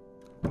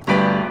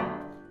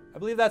 I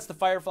believe that's the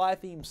Firefly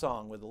theme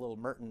song with a little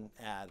Merton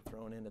ad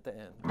thrown in at the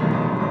end.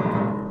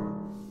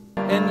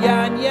 And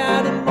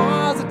Yan and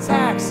Mars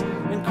attacks,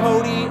 and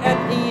Cody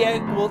and E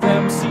equals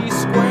MC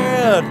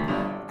squared.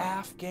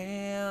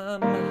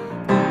 Afghan,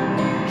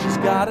 she's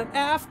got an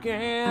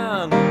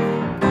Afghan.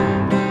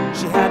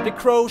 She had to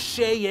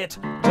crochet it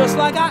just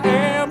like I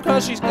am,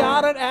 cause she's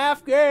got an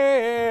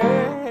Afghan.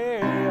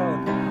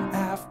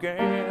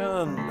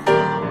 Afghan.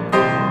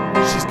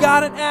 She's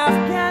got an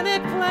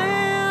Afghanic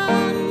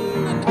plan.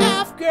 An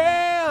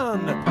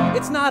Afghan.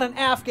 It's not an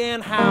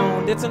Afghan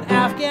hound, it's an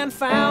Afghan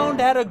found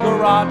at a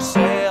garage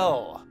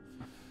sale.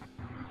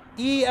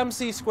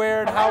 EMC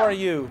squared, how are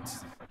you?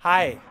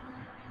 Hi.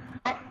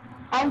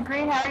 I'm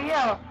great, how are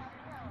you?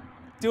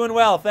 Doing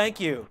well, thank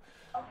you.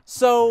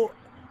 So,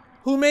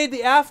 who made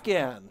the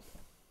Afghan?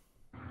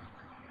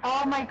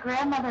 Oh, my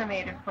grandmother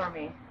made it for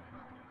me.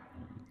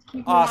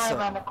 Keep me Awesome.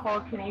 warm on the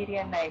cold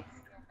Canadian nights.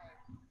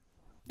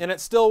 And it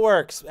still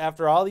works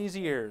after all these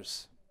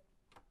years.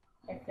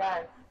 It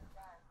does.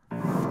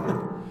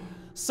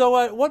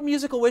 So what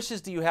musical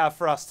wishes do you have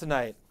for us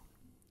tonight?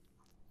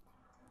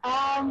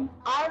 I'm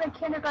a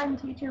kindergarten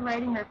teacher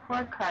writing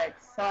report cards,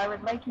 so I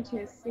would like you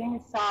to sing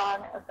a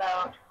song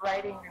about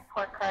writing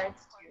report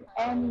cards to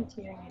any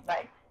tune you'd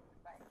like.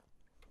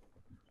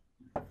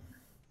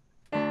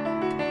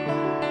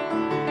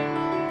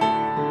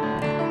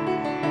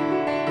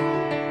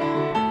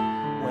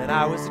 When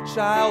I was a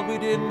child, we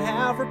didn't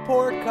have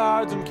report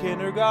cards in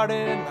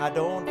kindergarten, I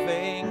don't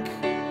think.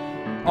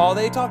 All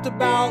they talked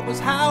about was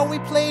how we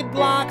played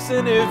blocks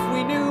and if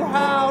we knew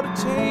how to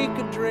take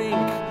a drink.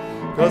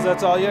 'Cause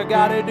that's all you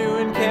gotta do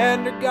in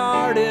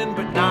kindergarten,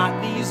 but not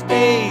these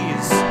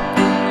days.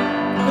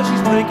 'Cause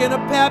she's drinking a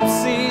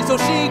Pepsi so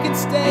she can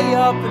stay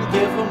up and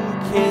give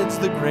them kids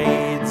the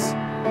grades.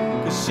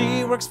 'Cause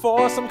she works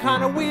for some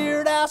kind of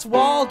weird-ass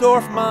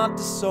Waldorf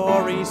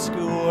Montessori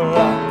school.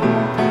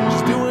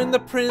 She's doing the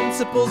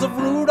principles of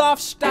Rudolf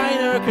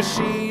Steiner 'cause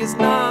she is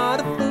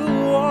not a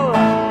fool.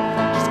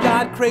 She's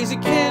got crazy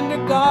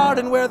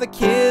kindergarten where the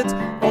kids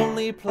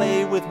only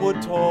play with wood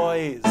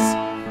toys.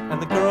 And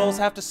the girls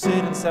have to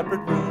sit in separate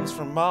rooms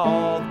from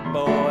all the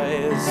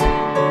boys.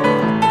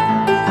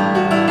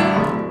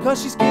 'Cause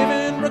she's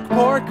giving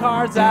report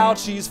cards out,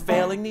 she's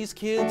failing these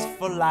kids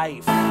for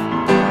life.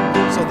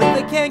 So that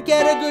they can't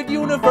get a good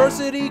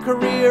university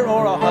career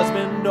or a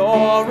husband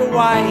or a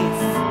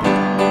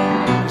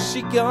wife.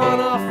 She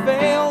gonna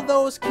fail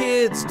those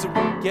kids to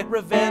get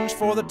revenge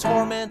for the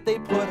torment they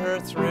put her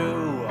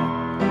through.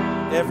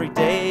 Every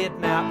day at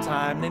nap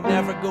time they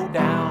never go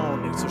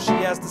down, so she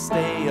has to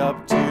stay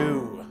up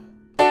too.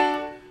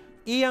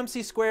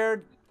 EMC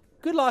squared,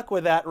 good luck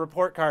with that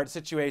report card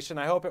situation.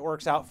 I hope it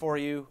works out for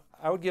you.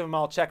 I would give them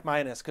all check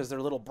minus because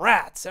they're little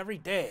brats every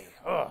day.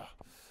 Ugh.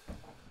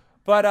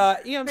 But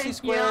EMC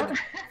squared,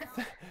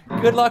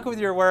 good luck with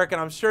your work, and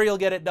I'm sure you'll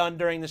get it done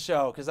during the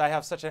show because I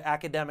have such an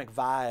academic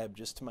vibe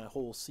just to my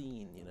whole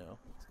scene, you know.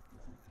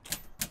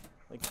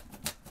 Like,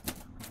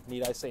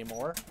 need I say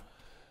more?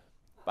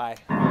 Bye.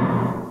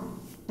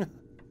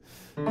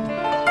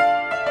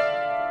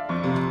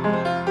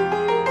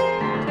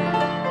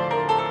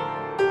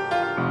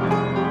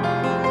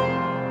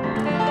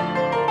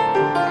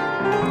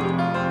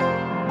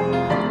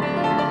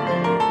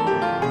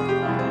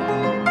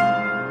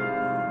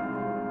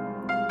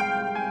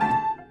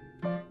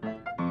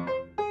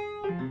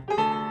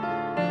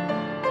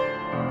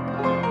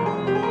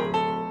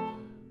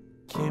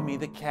 Kimmy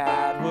the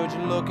cat, would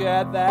you look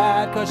at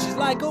that? 'Cause she's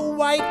like a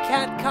white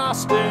cat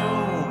costume.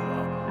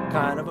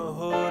 Kind of a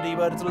hoodie,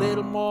 but it's a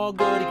little more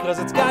goody 'cause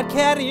it's got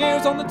cat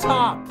ears on the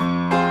top.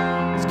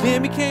 'Cause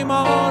Kimmy came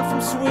on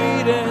from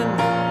Sweden.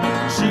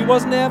 She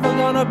was never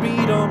gonna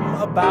beat 'em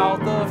about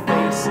the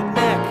face and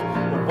neck.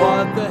 But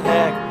what the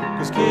heck,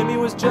 'cause Kimmy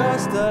was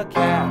just a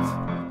cat.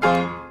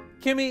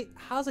 Kimmy,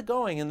 how's it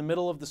going in the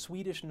middle of the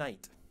Swedish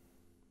night?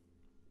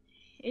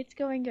 It's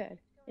going good.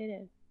 It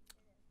is.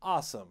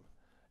 Awesome.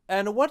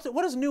 And what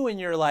is new in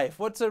your life?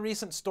 What's a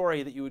recent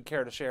story that you would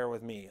care to share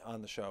with me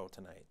on the show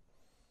tonight?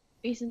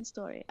 Recent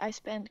story. I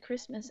spent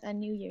Christmas and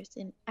New Year's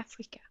in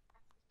Africa.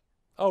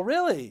 Oh,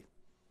 really?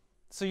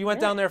 So you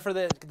went Yeah. down there for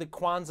the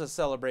Kwanzaa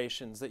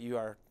celebrations that you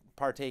are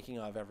partaking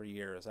of every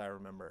year, as I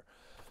remember.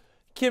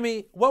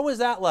 Kimmy, what was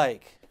that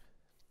like?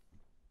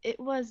 It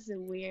was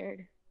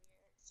weird,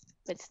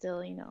 but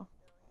still, you know.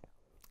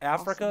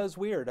 Africa is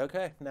weird.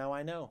 Okay, now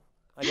I know.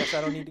 I guess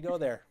I don't need to go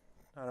there.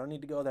 I don't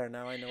need to go there.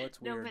 Now I know it's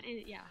weird. No, but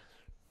yeah.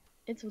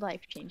 It's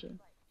life-changing.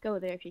 Go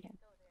there if you can.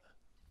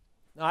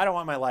 No, I don't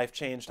want my life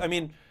changed. I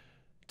mean,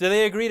 do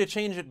they agree to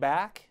change it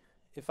back?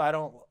 If I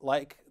don't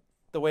like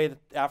the way that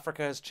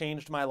Africa has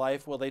changed my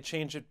life, will they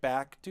change it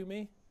back to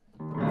me?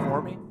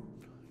 For me?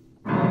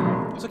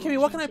 So, Kimmy,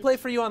 what can I play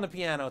for you on the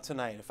piano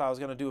tonight if I was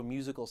going to do a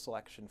musical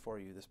selection for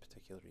you this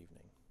particular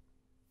evening?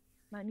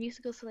 My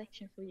musical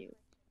selection for you.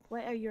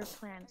 What are your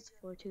plans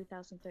for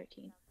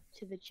 2013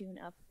 to the tune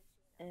of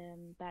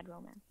Bad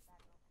Romance?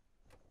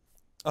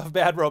 Of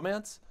Bad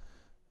Romance?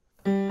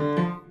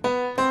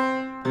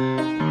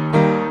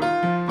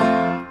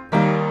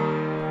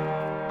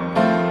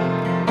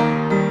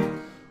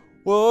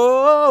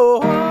 Whoa,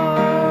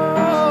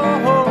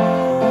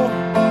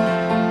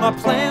 my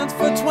plans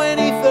for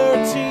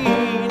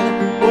 2013.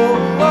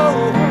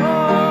 Whoa,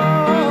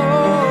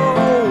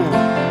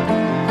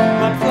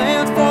 my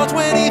plans for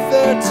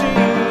 2013.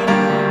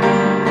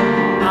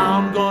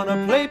 I'm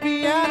gonna play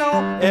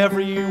piano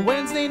every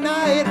Wednesday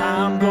night.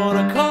 I'm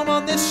gonna come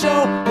on this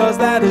show, 'cause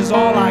that is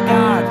all I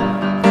got.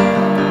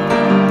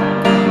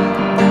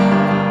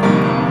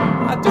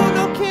 I don't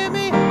know,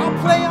 Kimmy, I'll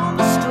play on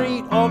the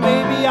street, or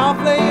maybe I'll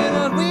play in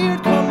a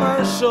weird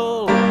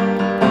commercial.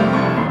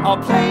 I'll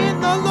play in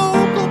the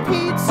local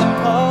pizza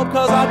pub,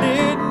 'cause I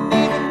didn't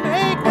even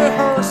make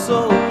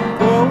rehearsal.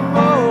 Whoa,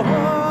 whoa,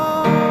 whoa.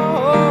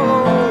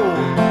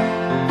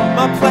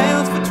 My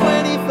plans for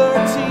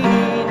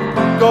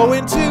 2013,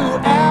 going to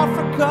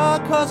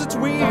Africa 'cause it's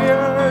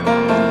weird.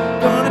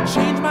 Gonna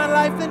change my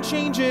life the can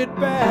change it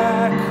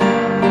back.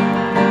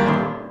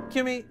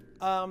 Kimmy,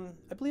 I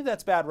believe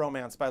that's Bad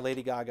Romance by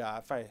Lady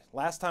Gaga.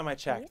 Last time I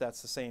checked,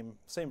 that's the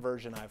same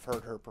version I've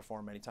heard her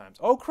perform many times.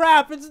 Oh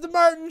crap, it's the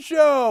Merton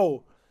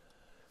Show!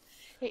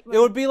 Hey, It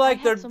would be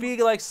like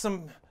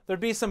there'd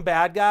be some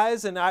bad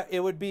guys, and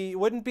it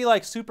wouldn't be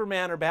like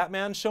Superman or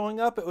Batman showing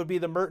up. It would be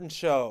the Merton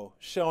Show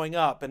showing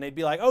up, and they'd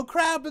be like, "Oh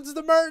crap, it's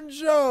the Merton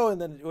Show!"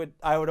 And then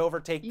I would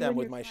overtake them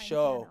with my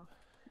show,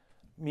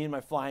 me and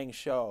my flying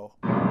show.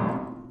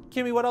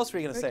 Kimmy, what else were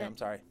you gonna say? I'm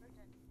sorry.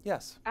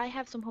 Yes. I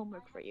have some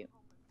homework for you.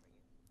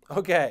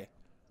 Okay.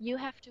 You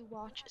have to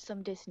watch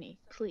some Disney,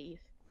 please.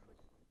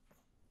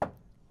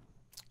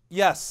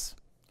 Yes.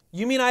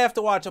 You mean I have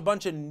to watch a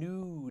bunch of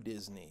new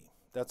Disney?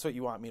 That's what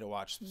you want me to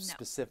watch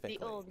specifically.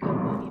 The old good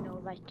one, you know,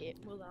 like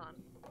it, Mulan.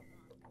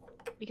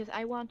 Because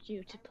I want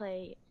you to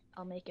play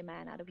I'll Make a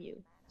Man Out of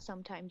You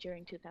sometime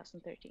during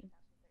 2013.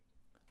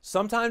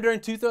 Sometime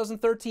during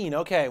 2013.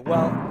 Okay,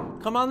 well,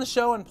 come on the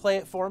show and play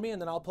it for me, and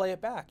then I'll play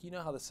it back. You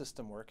know how the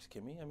system works,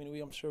 Kimmy. I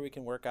mean, I'm sure we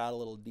can work out a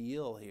little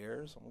deal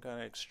here, some kind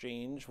of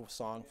exchange,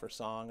 song for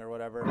song or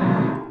whatever.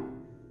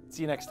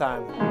 See you next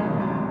time.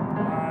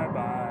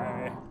 Bye-bye.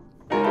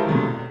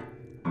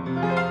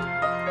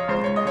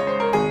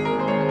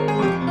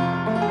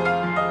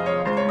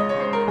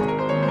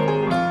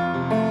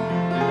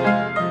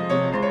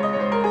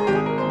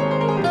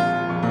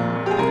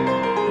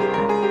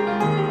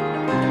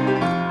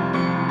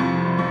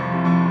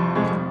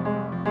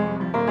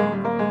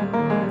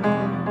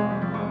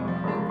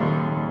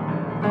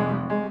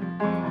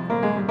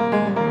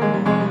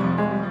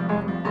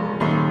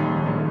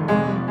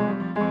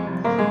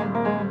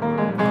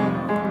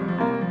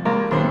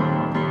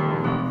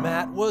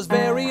 Was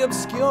very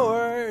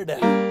obscured,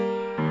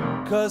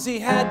 'cause he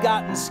had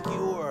gotten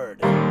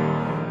skewered.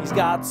 He's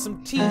got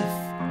some teeth,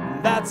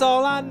 and that's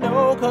all I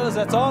know, 'cause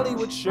that's all he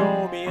would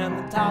show me, and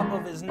the top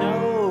of his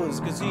nose,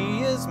 'cause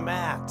he is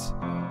Matt.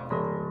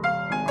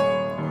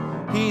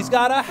 He's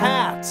got a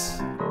hat,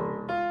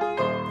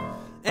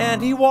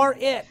 and he wore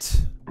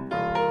it,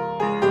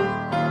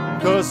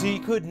 'cause he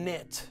could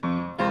knit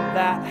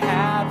that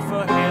hat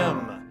for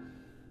him.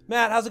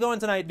 Matt, how's it going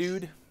tonight,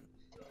 dude?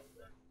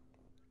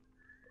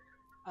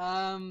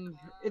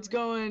 It's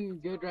going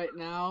good right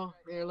now.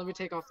 Here, let me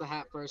take off the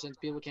hat first since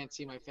people can't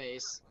see my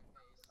face.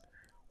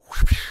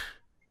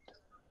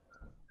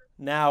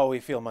 Now we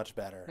feel much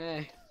better.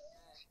 Hey.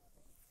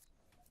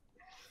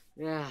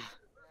 Yeah.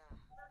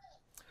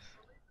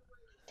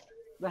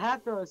 The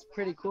hat though is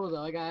pretty cool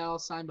though. I got it all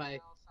signed by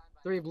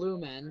 3 blue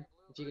men,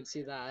 if you can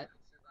see that.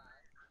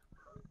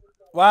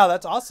 Wow,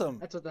 that's awesome.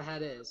 That's what the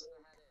hat is.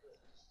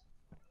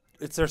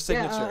 It's their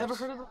signature. Yeah, ever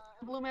heard of the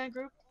Blue Man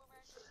Group?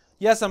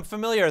 Yes, I'm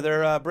familiar.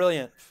 They're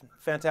brilliant.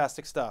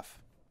 Fantastic stuff.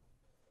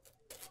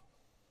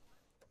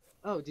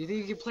 Oh, do you think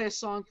you could play a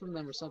song from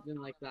them or something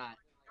like that?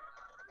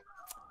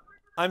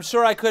 I'm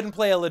sure I couldn't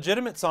play a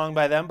legitimate song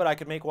by them, but I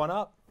could make one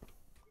up.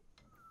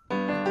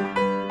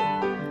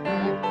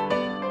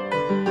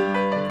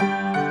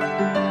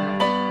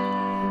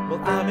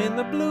 Well, I'm in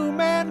the Blue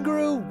Man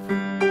Group.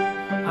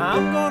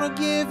 I'm gonna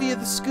give you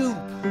the scoop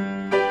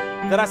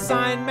that I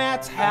signed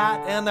Matt's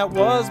hat, and that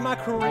was my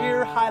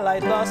career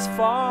highlight thus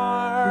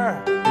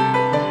far.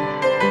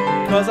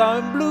 'Cause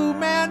I'm Blue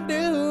Man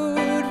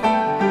Dude,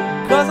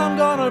 'cause I'm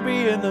gonna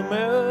be in the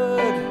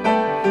mood.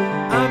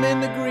 I'm in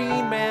the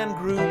Green Man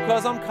Group,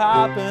 'cause I'm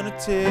copping a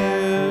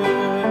tune.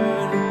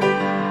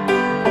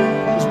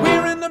 'Cause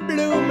we're in the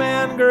Blue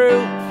Man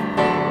Group.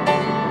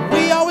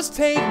 We always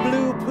take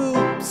blue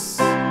poops,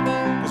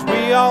 'cause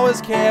we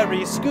always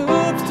carry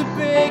scoops to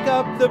pick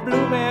up the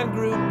Blue Man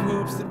Group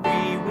poops that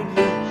we would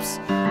loops.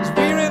 'Cause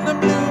we're in the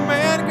Blue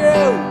Man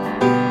Group.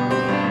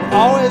 We're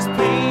always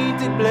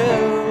painted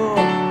blue,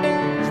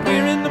 'cause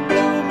we're in the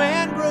Blue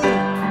Man Group.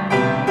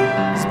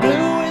 'Cause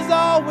blue is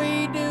all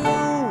we do.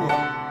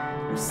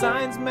 Who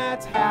signs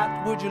Matt's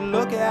hat? Would you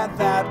look at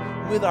that?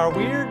 With our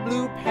weird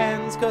blue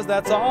pens, 'cause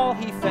that's all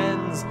he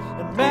fends.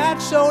 And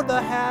Matt showed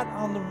the hat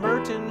on the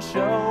Merton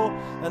Show,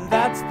 and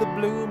that's the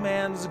Blue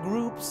Man's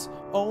Group's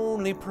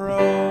only pro.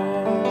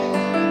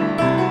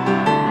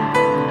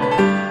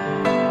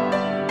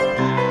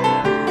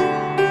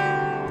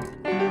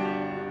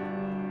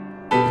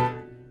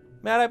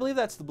 Matt, I believe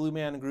that's the Blue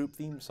Man Group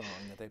theme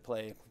song that they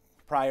play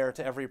prior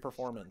to every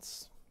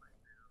performance.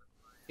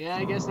 Yeah,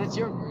 I guess that's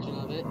your version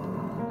of it.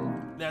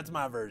 That's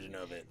my version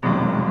of it.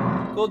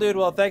 Cool, dude.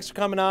 Well, thanks for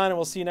coming on, and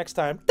we'll see you next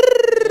time.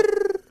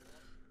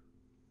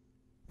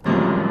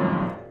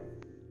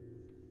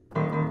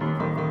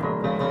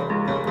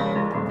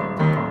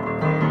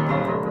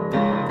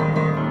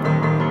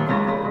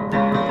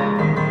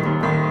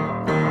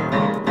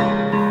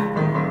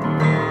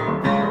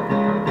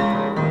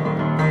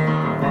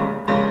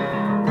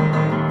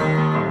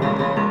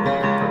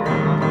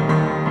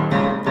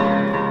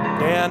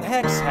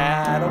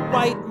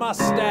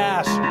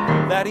 Mustache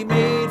that he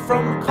made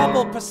from a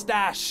couple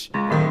pistache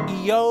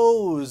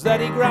EOs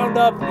that he ground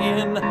up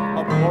in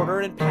a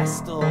mortar and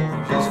pestle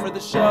just for the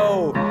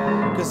show.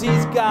 'Cause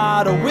he's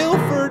got a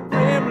Wilford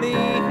Brimley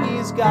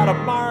He's got a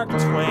Mark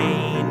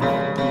Twain.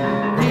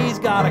 He's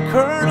got a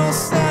Colonel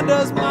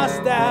Sanders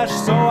mustache,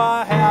 so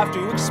I have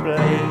to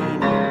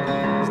explain.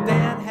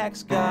 Dan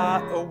Hex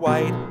got a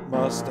white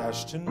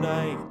mustache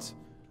tonight.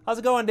 How's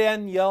it going,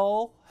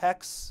 Danielle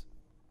Hex?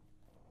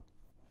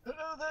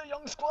 Hello there,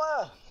 young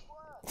squire.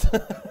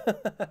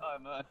 Hi,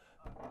 man.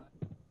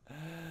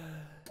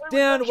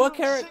 Dan, what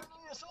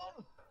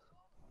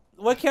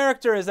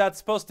character is that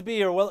supposed to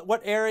be, or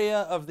what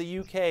area of the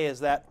UK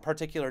is that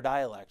particular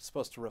dialect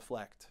supposed to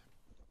reflect?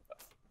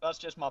 That's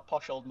just my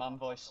posh old man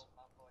voice.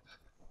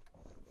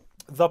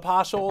 The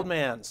Posh Old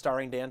Man,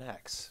 starring Dan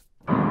Hex.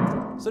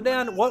 So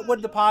Dan, what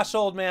would the Posh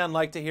Old Man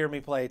like to hear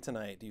me play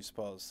tonight, do you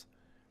suppose?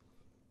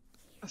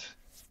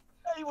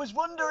 I was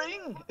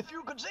wondering if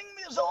you could sing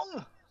me a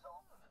song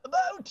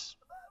about,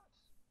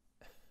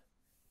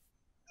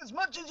 as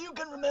much as you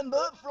can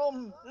remember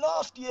from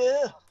last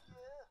year,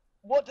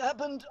 what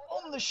happened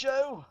on the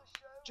show,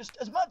 just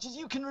as much as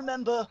you can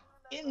remember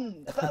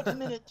in about a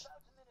minute.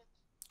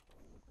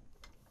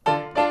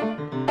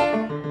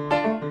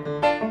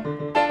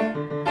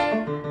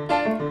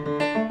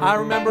 I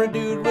remember a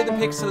dude with a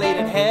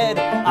pixelated head.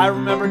 I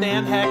remember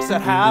Dan Hex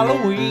at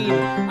Halloween.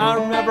 I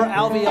remember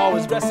Alvy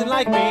always dressing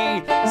like me,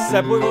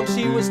 except when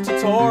she was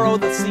Totoro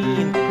the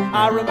scene.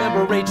 I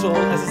remember Rachel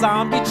as a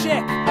zombie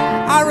chick.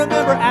 I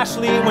remember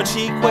Ashley when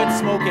she quit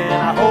smoking.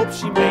 I hope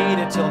she made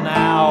it till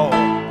now.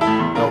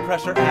 No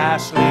pressure,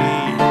 Ashley.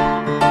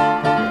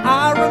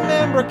 I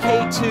remember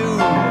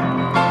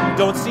K2.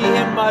 Don't see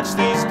him much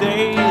these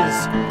days.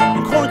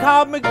 And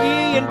Corncob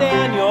McGee and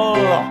Daniel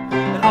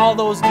and all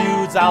those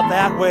dudes out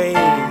that way.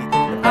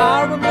 And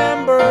I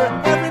remember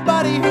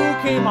everybody who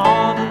came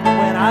on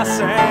when I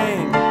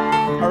sang.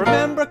 I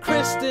remember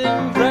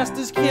Kristen dressed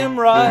as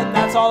Kimra, and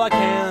that's all I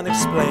can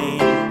explain.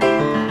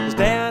 'Cause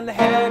Dan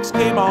Hex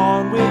came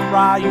on with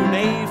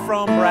Ryune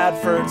from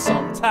Bradford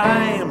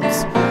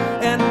sometimes.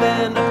 And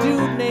then a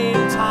dude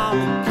named Tom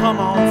would come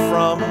on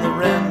from the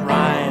Ren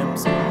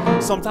Rhymes.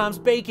 Sometimes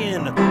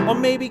Bacon, or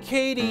maybe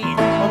Katie,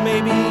 or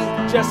maybe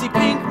Jesse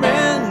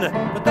Pinkman.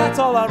 But that's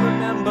all I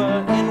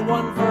remember in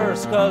one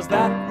verse, 'cause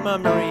that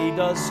memory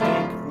does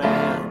stink,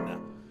 man.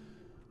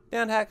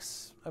 Dan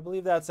Hex, I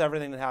believe that's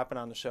everything that happened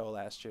on the show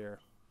last year.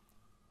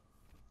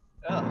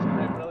 Yeah, that's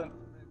great, brilliant.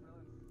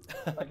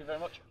 Thank you very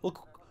much. Well,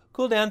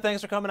 cool, Dan.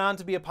 Thanks for coming on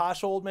to be a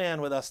posh old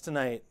man with us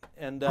tonight.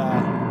 And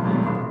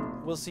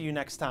we'll see you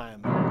next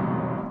time.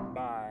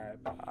 Bye.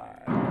 Bye.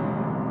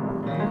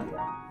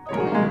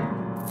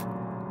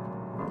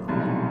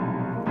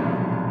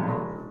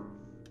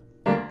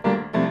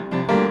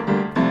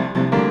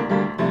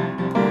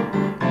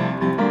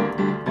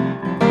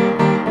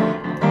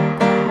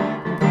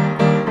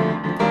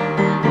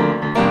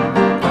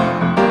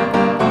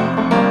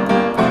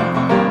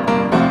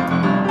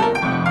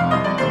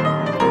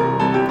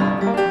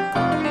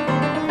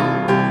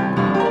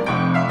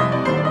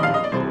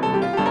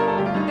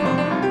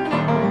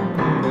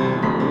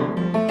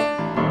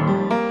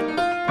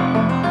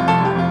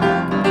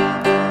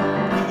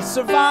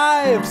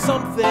 Survived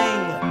something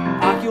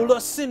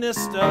Oculus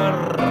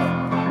Sinister.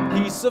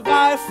 He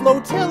survived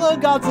Flotilla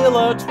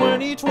Godzilla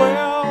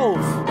 2012.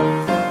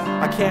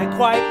 I can't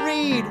quite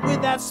read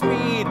with that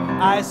speed.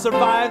 I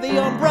survived the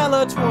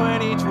Umbrella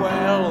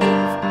 2012.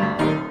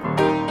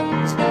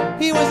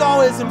 He was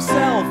always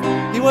himself.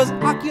 He was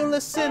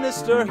Oculus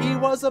Sinister. He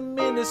was a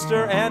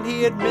minister and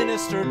he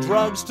administered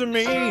drugs to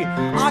me.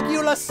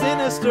 Oculus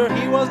Sinister.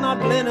 He was not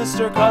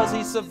Blinister, 'cause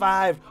he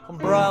survived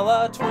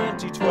Umbrella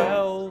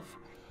 2012.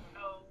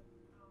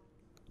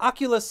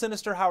 Oculus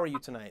Sinister, how are you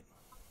tonight?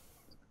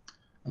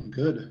 I'm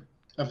good.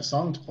 I have a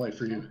song to play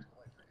for you.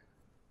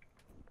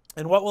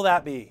 And what will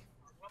that be?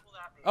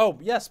 Oh,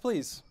 yes,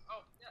 please.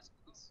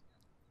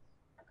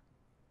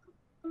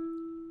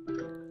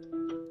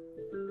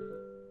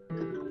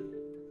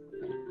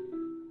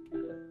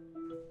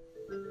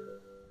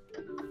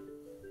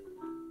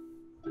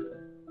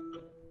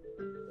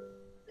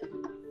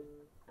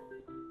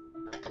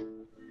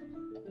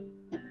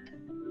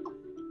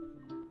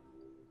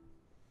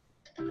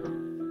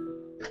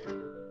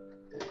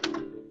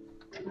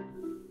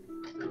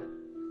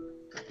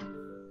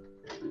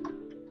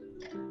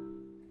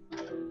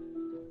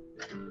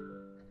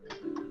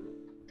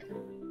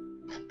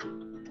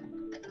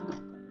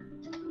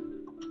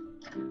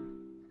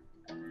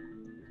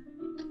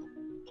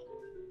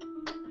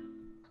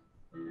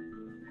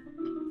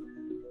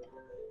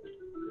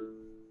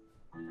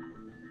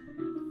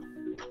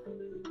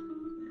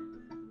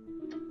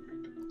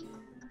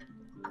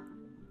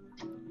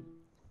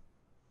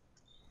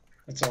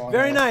 That's all.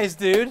 Very nice,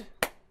 dude.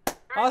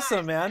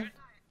 Awesome, man.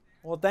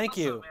 Well, thank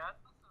you.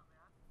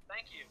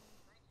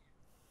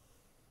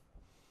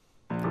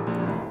 I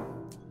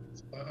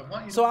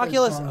want you So to play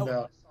Oculus, a song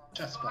about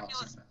chess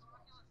boxing.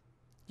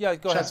 Yeah,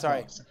 go ahead. Chess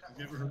Sorry. boxing. Have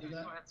you ever heard of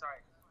that?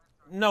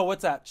 No,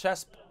 what's that?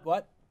 Chess?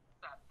 What?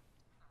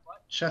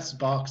 Chess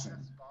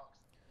boxing.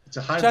 It's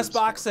a hybrid Chess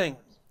sport. boxing.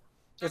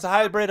 It's a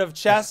hybrid of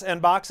chess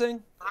and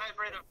boxing.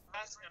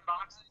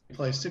 You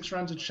play 6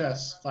 rounds of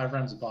chess, 5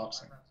 rounds of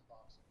boxing.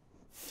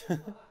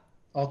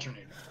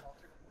 Alternating.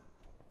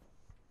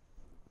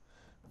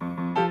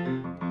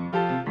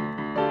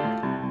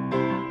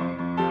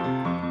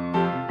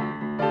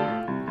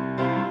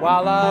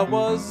 While I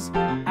was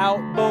out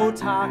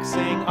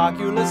Botoxing,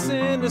 Oculus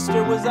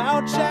Sinister was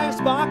out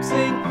chess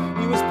boxing.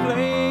 He was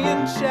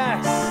playing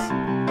chess,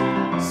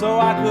 so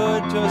I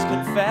could just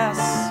confess.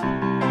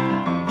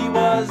 He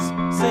was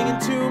singing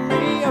to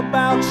me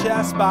about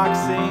chess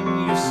boxing,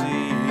 you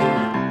see.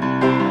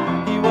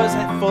 He was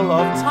full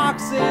of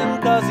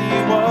toxin, cause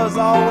he was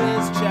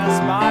always chess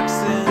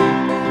boxing.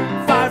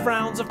 5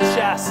 rounds of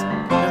chess,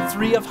 and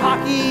 3 of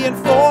hockey, and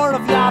 4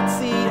 of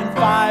Yahtzee, and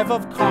 5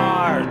 of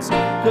cards.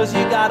 Cause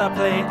you gotta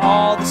play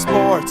all the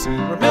sports,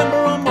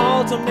 remember them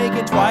all to make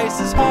it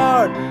twice as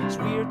hard. 'Cause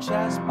we're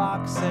chess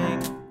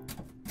boxing.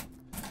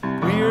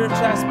 We're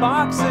chess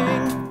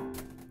boxing.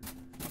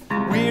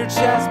 We're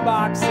chess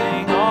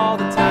boxing all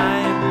the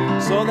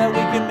time, so that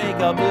we can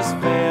make up this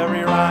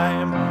very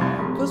rhyme.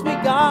 'Cause we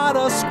got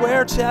a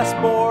square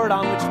chessboard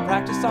on which to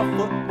practice our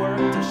footwork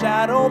to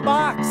shadow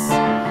box.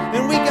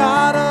 And we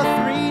got a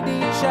 3D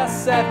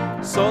chess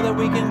set so that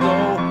we can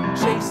go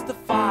chase the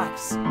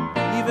fox.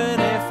 Even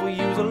if we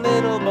use a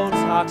little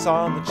Botox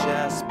on the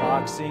chess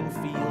boxing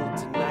field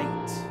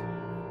tonight.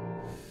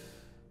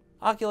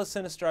 Oculus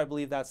Sinister, I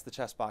believe that's the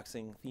chess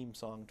boxing theme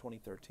song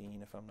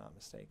 2013, if I'm not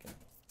mistaken.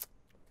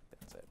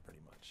 That's it,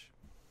 pretty much.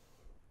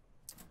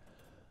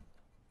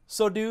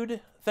 So,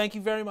 dude, thank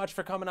you very much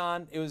for coming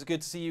on. It was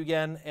good to see you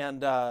again,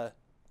 and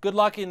good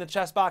luck in the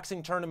chess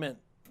boxing tournament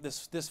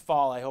this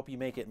fall. I hope you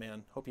make it,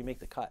 man. Hope you make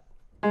the cut.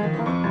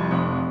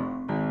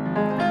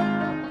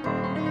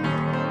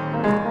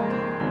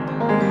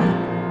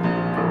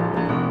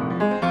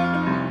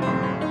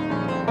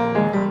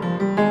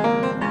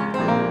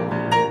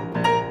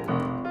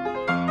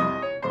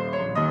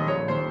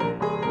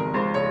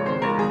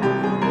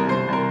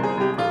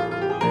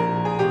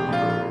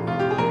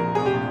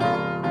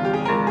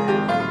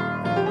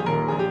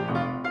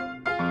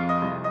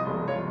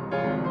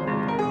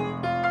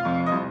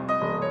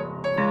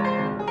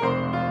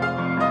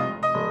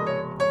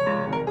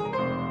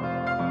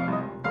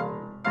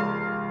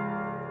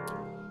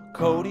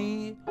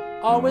 Cody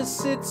always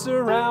sits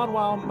around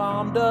while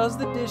Mom does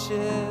the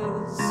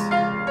dishes.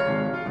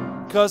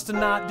 'Cause to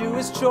not do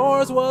his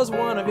chores was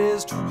one of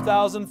his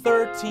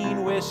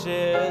 2013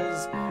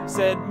 wishes.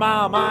 Said,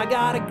 Mom, I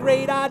got a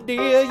great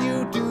idea,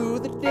 you do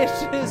the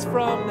dishes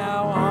from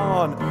now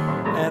on.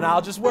 And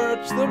I'll just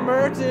watch the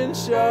Merton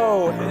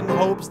Show in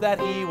hopes that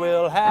he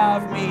will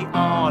have me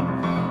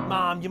on.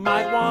 Mom, you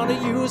might want to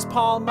use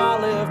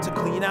Palmolive to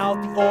clean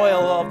out the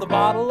oil of the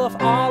bottle of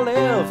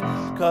olive.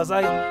 'Cause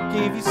I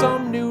gave you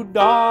some new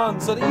Dawn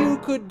so that you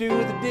could do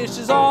the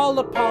dishes all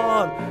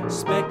upon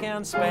spick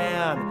and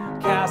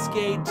span,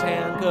 Cascade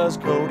tan. 'Cause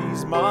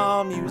Cody's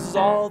mom uses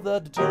all the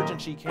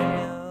detergent she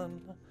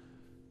can.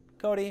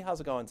 Cody, how's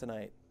it going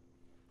tonight?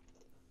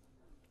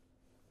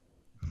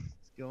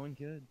 It's going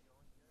good.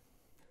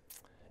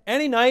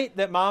 Any night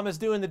that Mom is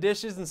doing the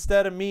dishes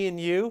instead of me and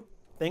you,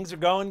 things are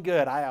going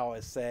good, I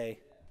always say.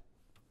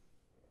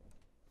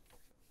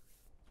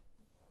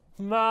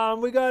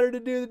 Mom, we got her to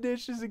do the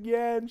dishes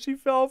again. She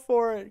fell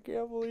for it.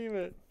 Can't believe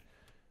it.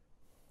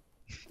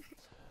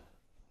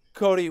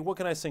 Cody, what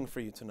can I sing for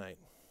you tonight?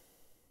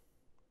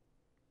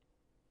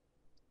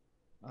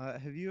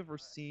 Have you ever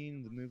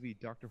seen the movie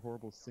Dr.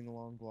 Horrible's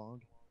Sing-Along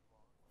Blog?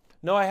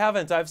 No, I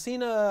haven't. I've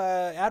seen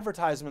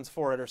advertisements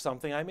for it or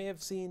something. I may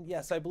have seen,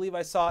 yes, I believe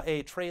I saw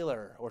a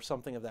trailer or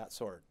something of that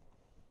sort.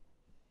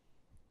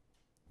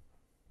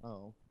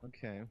 Oh,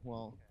 okay.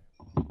 Well,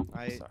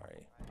 I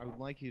would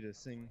like you to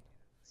sing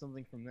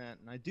something from that,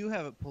 and I do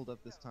have it pulled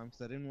up this time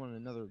because I didn't want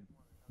another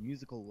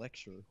musical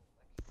lecture.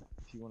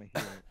 If you want to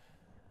hear it,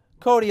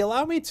 Cody,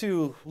 allow me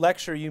to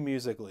lecture you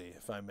musically,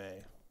 if I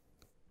may.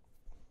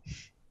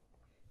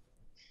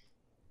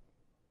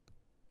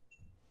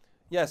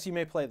 Yes, you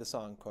may play the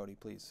song, Cody,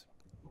 please.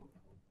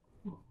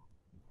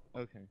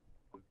 Okay.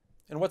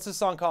 And what's this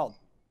song called?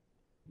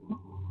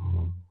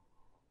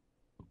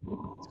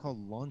 It's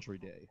called Laundry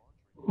Day.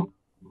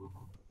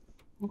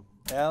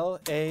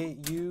 Laundry-day.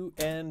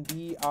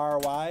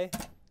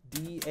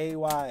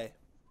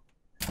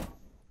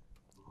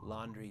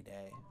 Laundry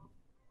Day.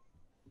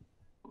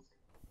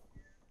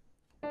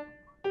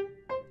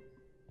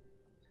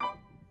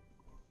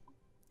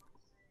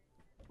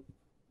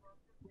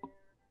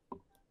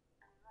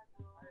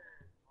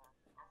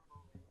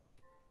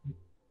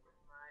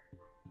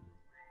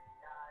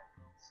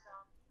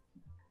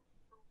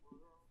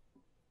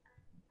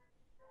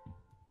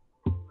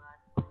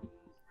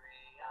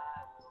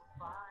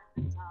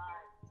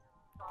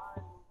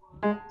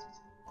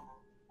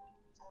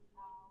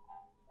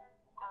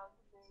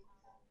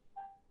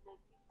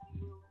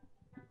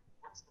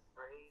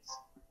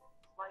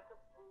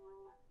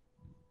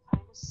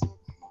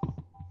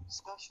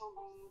 Special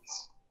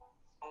needs,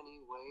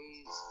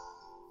 anyways.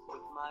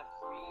 With my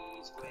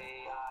freeze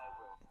way, I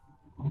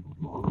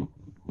will.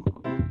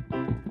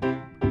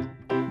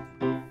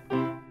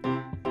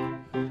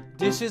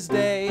 Dishes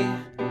day,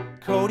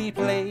 Cody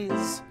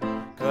plays,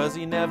 'cause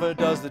he never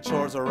does the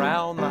chores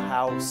around the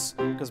house.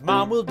 'Cause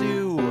Mom will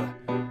do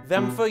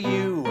them for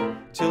you,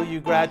 till you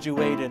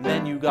graduate, and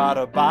then you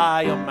gotta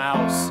buy a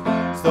mouse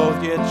so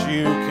that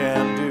you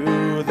can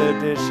do the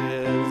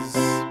dishes.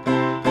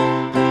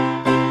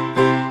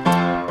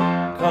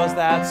 'Cause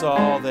that's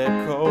all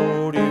that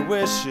Cody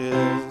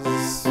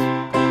wishes.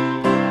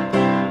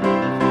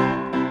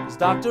 'Cause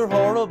Dr.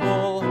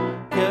 Horrible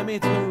kept me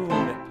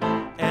tuned,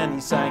 and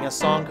he sang a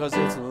song 'cause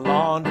it's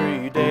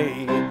laundry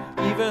day.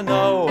 Even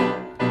though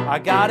I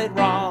got it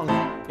wrong,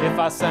 if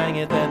I sang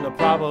it then the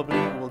probably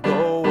will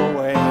go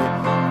away.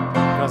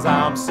 'Cause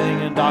I'm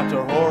singing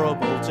Dr.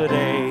 Horrible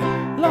today.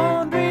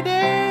 Laundry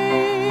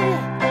day.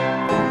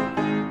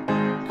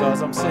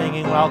 'Cause I'm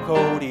singing while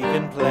Cody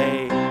can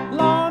play.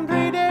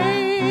 Laundry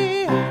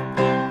day.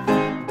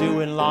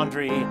 Doing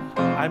laundry,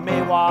 I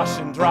may wash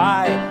and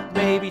dry,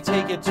 maybe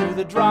take it to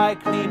the dry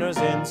cleaners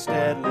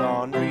instead.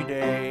 Laundry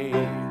day.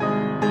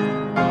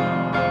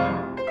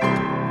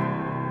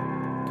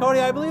 Cody,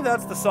 I believe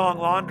that's the song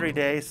Laundry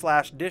Day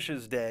 /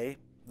 Dishes Day,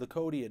 the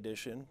Cody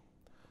edition,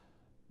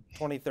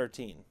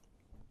 2013.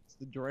 It's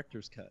the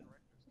director's cut.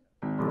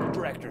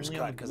 Director's Only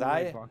cut, on the because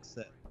Blu-ray box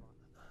set.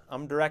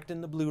 I'm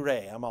directing the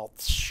Blu-ray. I'm all...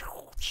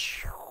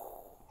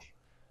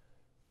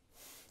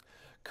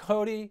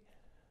 Cody,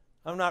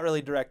 I'm not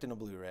really directing a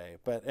Blu-ray,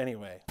 but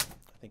anyway, I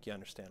think you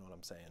understand what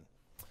I'm saying.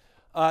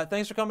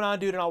 Thanks for coming on,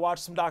 dude, and I'll watch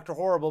some Dr.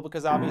 Horrible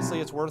because obviously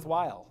it's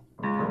worthwhile.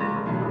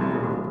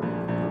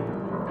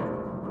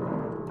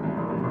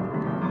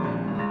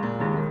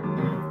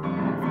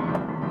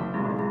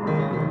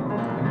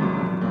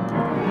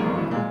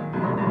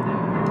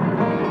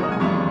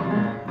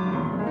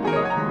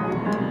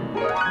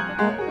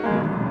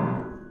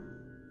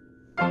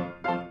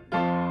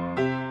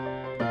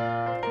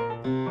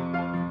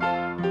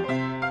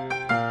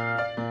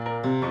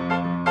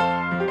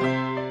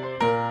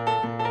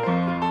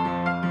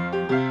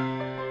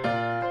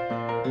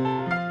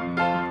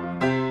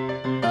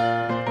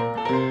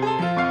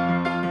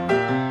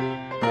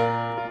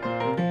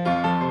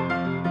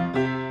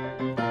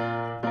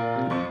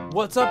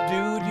 What's up,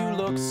 dude? You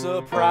look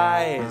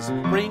surprised.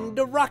 Bring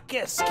the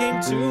ruckus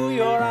came to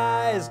your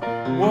eyes.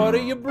 What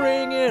are you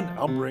bringing?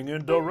 I'm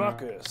bringing the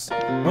ruckus.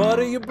 What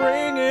are you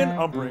bringing?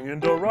 I'm bringing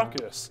the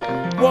ruckus.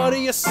 What are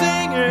you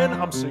singing?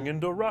 I'm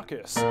singing the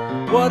ruckus.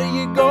 What are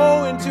you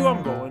going to?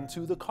 I'm going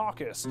to the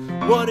caucus.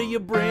 What are you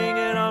bringing?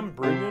 I'm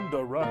bringing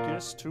the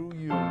ruckus to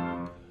you.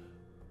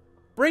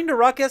 Bring the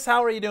ruckus.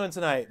 How are you doing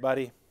tonight,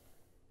 buddy?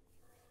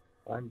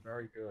 I'm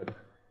very good.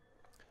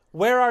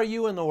 Where are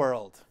you in the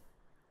world?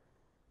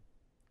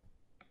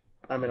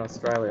 I'm in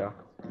Australia.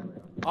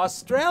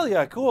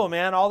 Australia, cool,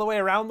 man. All the way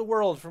around the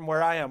world from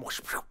where I am.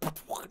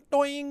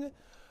 Doing.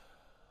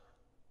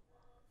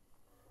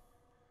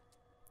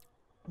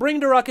 Bring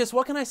the ruckus.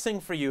 What can I sing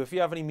for you if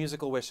you have any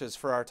musical wishes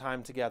for our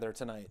time together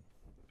tonight?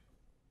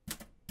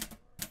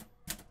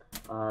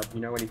 Do you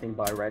know anything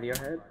by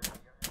Radiohead?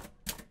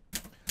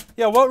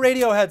 Yeah, what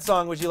Radiohead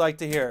song would you like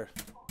to hear?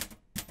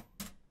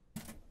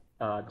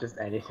 Just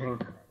anything.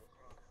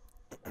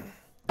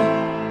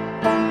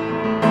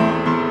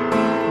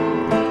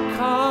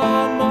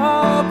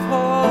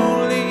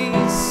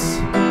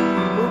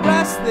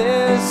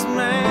 This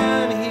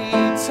man, he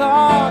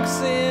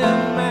talks in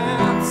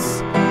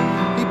maths.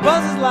 He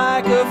buzzes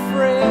like a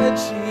fridge.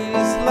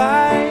 He's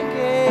like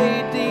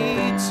a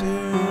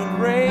detuned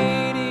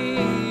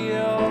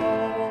radio.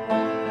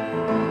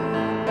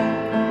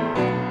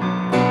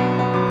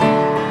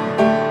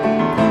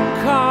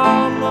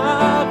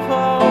 Karma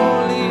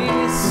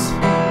police,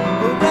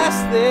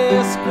 arrest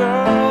this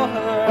girl.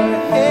 Her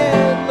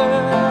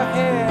Hitler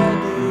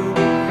hairdo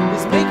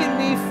is making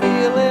me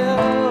feel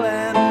ill,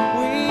 and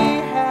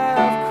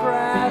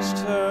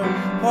her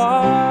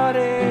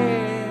party.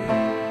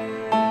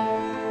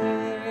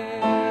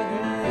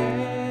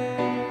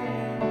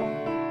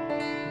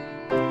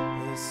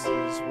 This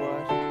is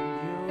what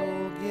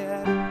you'll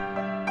get.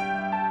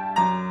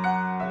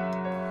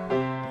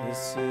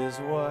 This is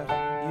what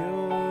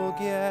you'll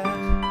get.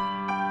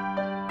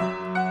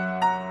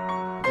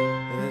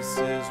 This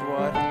is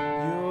what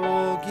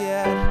you'll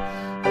get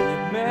when you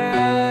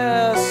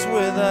mess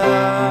with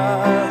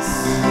us.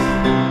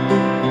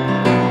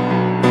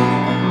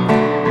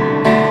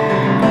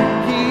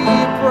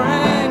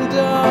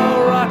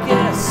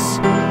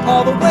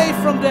 All the way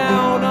from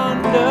down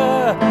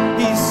under,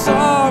 he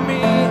saw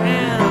me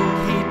and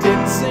he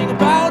didn't sing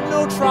about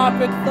no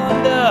tropic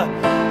thunder,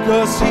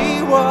 'cause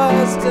he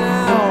was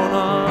down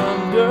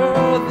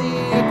under the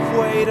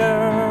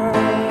equator.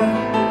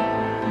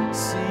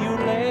 See you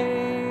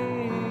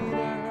later.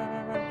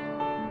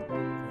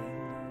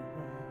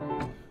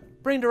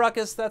 Bring the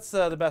ruckus, that's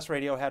the best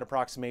Radiohead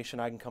approximation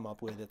I can come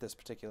up with at this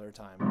particular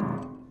time.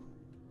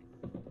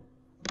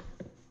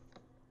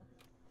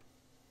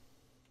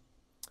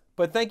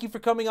 But thank you for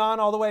coming on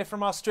all the way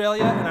from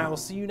Australia, and I will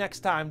see you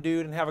next time,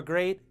 dude, and have a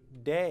great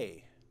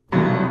day.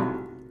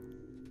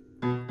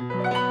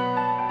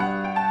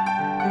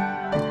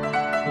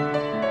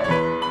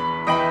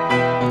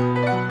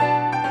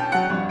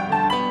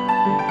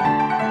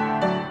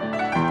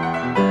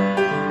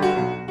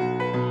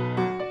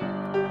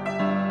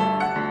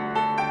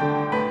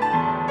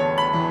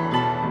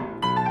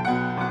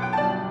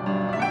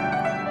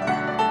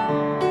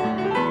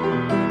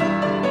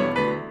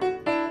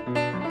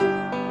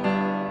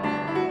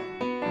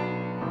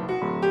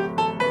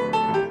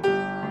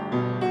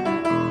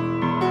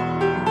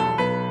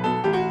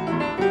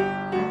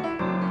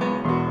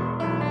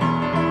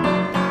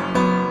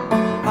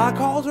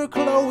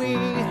 Chloe,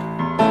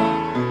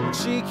 and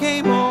she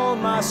came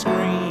on my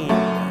screen.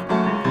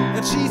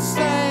 And she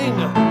sang,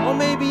 or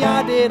maybe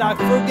I did, I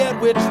forget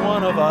which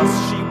one of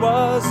us she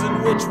was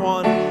and which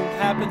one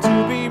happened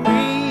to be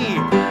me.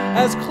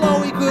 As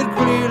Chloe could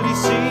clearly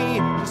see,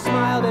 she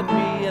smiled at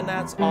me, and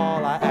that's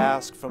all I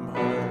asked from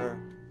her.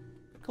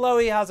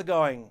 Chloe, how's it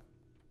going?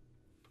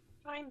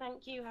 Fine,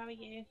 thank you. How are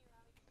you?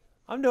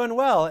 I'm doing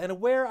well,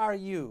 and where are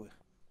you?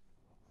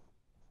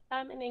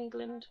 I'm in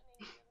England.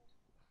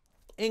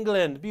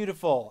 England,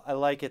 beautiful. I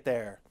like it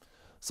there.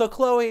 So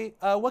Chloe,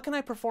 what can I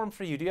perform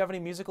for you? Do you have any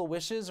musical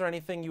wishes or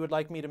anything you would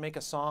like me to make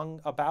a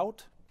song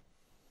about?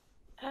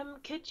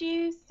 Could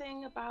you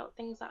sing about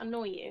things that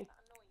annoy you?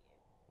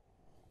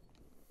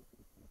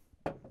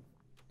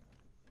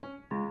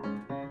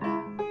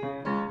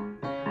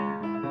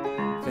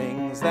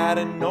 Things that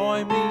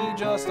annoy me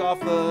just off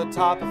the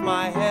top of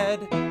my head.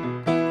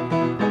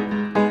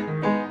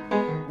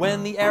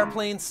 When the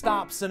airplane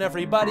stops and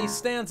everybody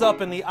stands up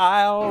in the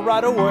aisle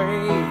right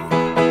away.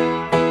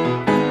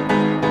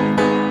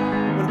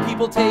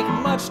 Will take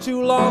much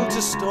too long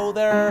to stow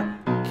their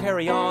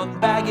carry-on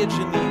baggage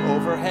in the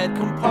overhead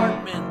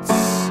compartments.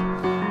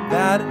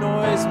 That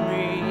annoys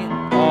me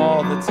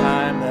all the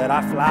time that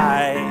I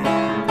fly.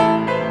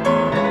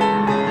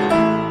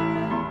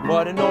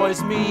 What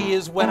annoys me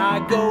is when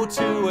I go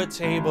to a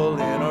table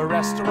in a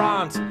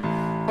restaurant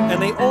and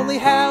they only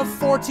have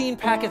 14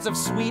 packets of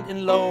sweet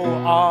and low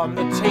on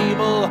the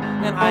table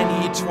and I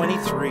need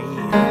 23.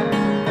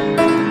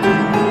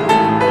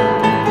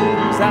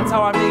 That's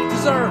how I make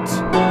dessert.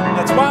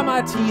 That's why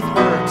my teeth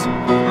hurt.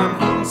 I'm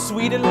eating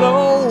sweet and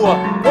low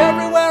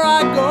everywhere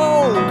I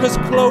go, 'cause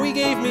Chloe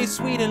gave me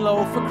sweet and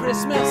low for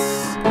Christmas.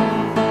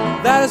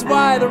 That is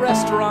why the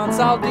restaurants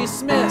I'll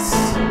dismiss.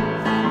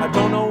 I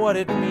don't know what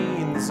it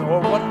means or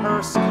what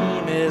her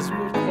scheme is,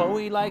 but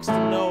Chloe likes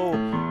to know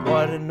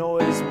what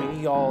annoys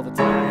me all the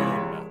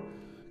time.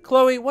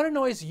 Chloe, what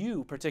annoys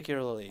you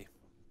particularly?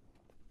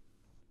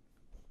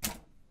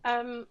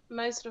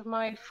 Most of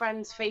my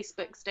friends'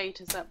 Facebook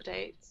status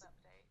updates.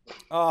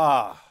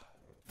 Ah,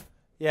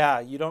 yeah,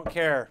 you don't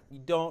care. You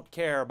don't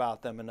care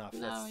about them enough.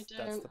 No, I don't.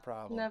 That's the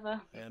problem.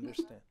 Never. I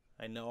understand.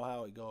 I know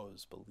how it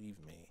goes, believe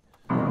me.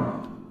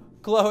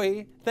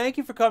 Chloe, thank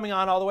you for coming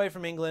on all the way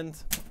from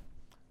England.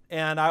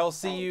 And I will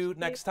see you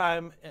next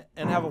time,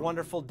 and have a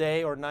wonderful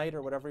day or night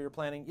or whatever you're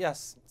planning.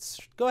 Yes,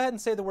 go ahead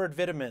and say the word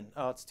vitamin.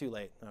 Oh, it's too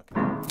late. Okay.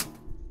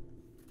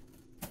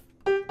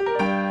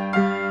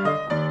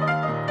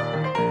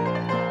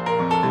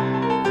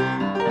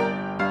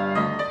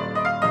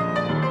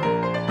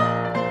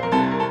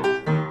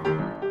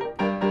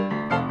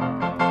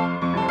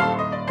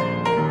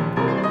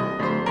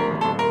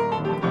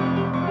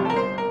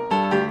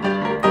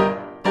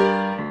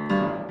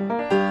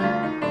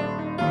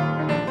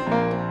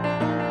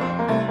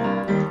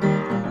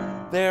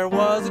 There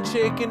was a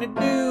chick and a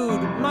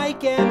dude,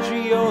 Mike and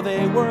Gio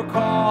they were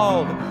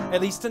called. At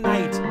least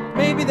tonight,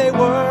 maybe they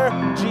were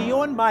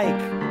Gio and Mike,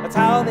 that's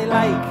how they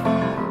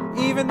like.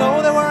 Even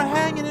though they were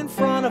hanging in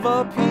front of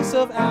a piece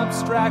of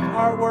abstract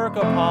artwork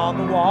upon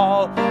the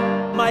wall.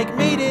 Mike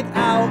made it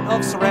out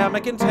of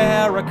ceramic and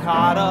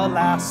terracotta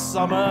last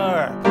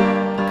summer.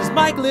 'Cause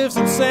Mike lives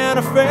in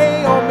Santa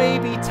Fe or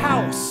maybe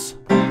Taos.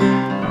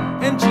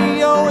 And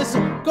Gio is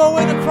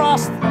going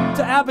across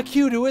to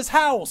Abiquiu to his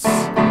house.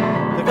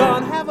 They're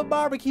gonna have a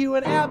barbecue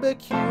in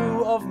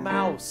Abiquiu of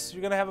Mouse.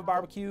 You're gonna have a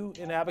barbecue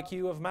in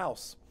Abiquiu of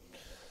Mouse.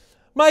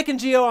 Mike and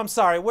Gio, I'm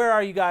sorry, where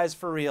are you guys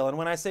for real? And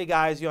when I say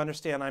guys, you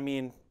understand, I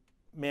mean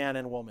man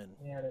and woman.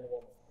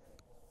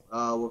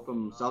 We're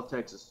from South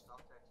Texas.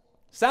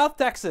 South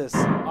Texas,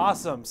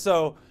 awesome.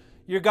 So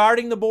you're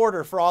guarding the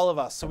border for all of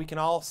us so we can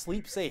all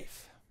sleep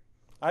safe.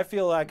 I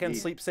feel I can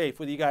sleep safe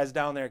with you guys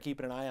down there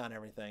keeping an eye on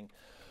everything.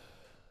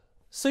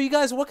 So you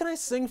guys, what can I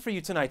sing for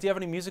you tonight? Do you have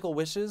any musical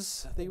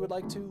wishes that you would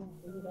like to?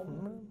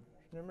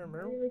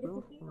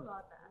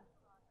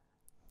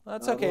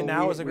 That's okay. Well,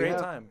 now is a great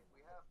time.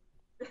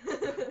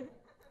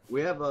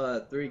 We have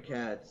 3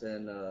 cats,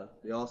 and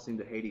they all seem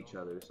to hate each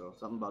other. So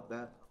something about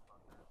that.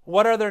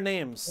 What are their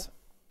names?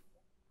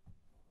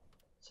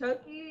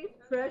 Chucky,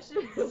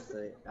 Precious.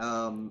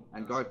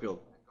 And Garfield.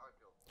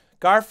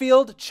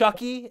 Garfield,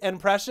 Chucky, and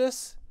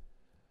Precious?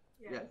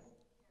 Yes.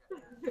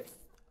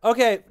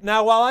 Okay,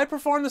 now while I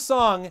perform the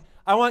song,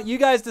 I want you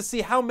guys to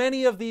see how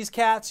many of these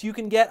cats you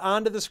can get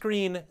onto the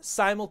screen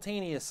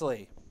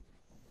simultaneously.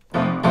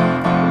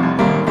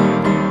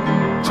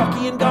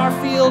 Chucky and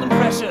Garfield and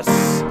Precious,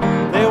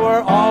 they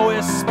were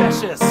always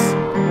specious.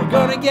 We're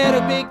gonna get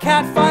a big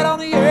cat fight on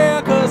the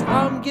air, 'cause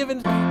I'm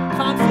giving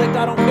conflict,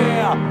 I don't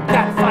care.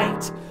 Cat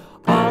fight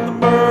on the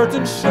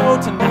Merton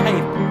Show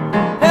tonight.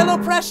 Hello,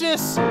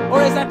 Precious,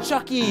 or is that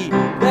Chucky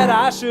that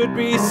I should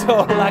be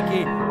so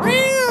lucky?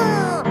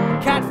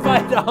 Cat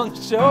fight on the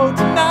show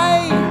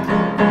tonight.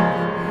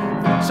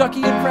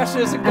 Chucky and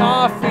Precious and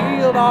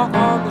Garfield are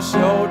on the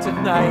show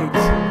tonight.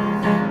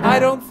 I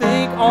don't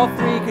think all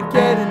 3 could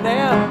get in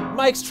there.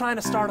 Mike's trying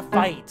to start a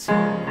fight.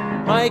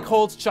 Mike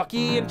holds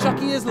Chucky, and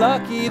Chucky is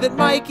lucky that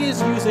Mike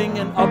is using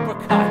an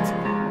uppercut.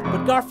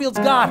 But Garfield's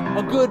got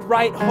a good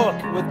right hook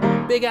with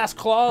big ass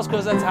claws,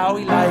 cause that's how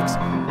he likes.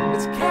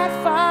 It's cat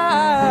fight.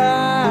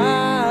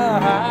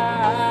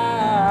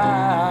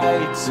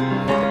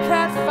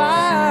 Cat fight.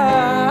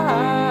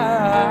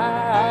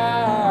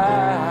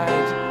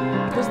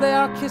 Cause they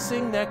are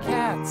kissing their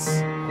cats.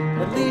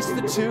 At least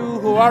the two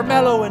who are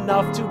mellow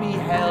enough to be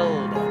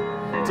held.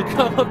 To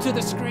come up to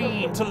the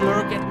screen to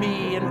lurk at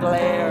me and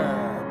glare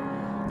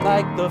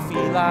like the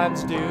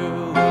felines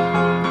do.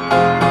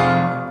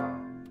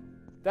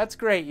 That's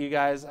great, you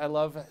guys. I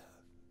love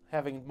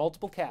having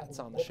multiple cats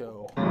on the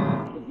show.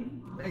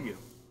 Thank you.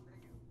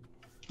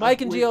 Mike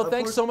and Gio,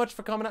 thanks so much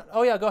for coming out.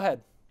 Oh yeah, go ahead.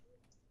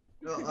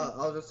 No,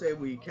 I'll just say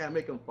we can't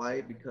make them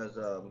fight because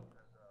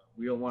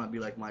we don't want to be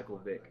like Michael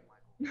Vick.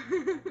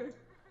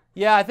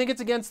 Yeah, I think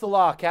it's against the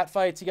law. Cat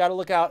fights, you got to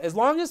look out. As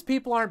long as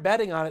people aren't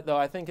betting on it, though,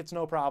 I think it's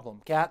no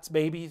problem. Cats,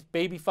 babies,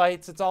 baby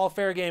fights, it's all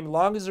fair game. As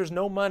long as there's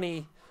no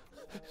money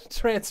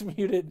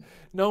transmuted,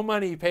 no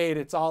money paid,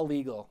 it's all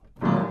legal.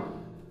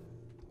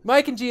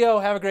 Mike and Gio,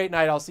 have a great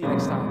night. I'll see you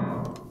next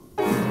time.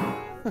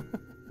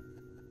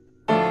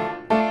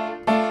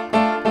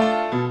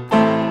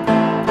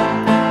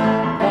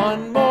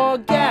 One more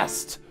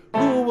guest.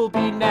 Who will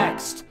be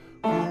next?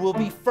 Who will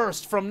be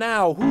first from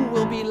now? Who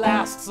will be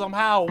last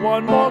somehow?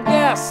 One more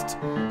guest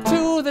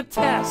to the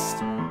test.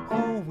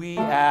 Who we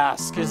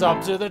ask is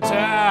up to the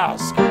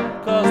task.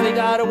 Cause they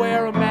gotta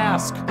wear a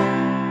mask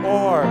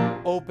or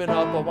open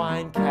up a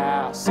wine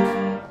cask.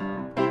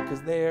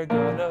 Cause they're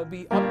gonna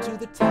be up to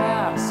the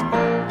task.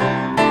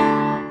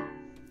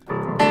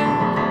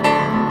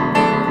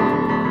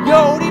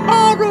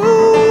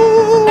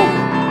 Yodimaru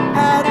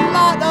had a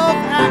lot of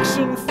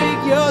action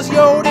figures.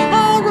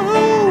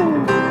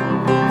 Yodimaru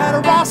had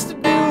a roster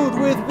dude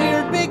with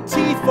weird big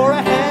teeth for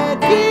a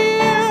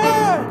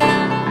headgear.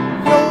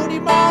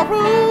 Yodimaru,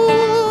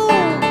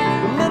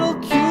 little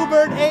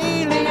Q-bird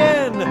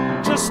alien,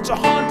 just to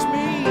haunt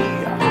me.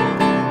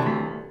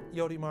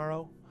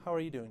 Yodimaru, how are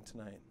you doing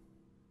tonight?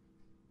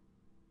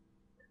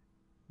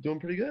 Doing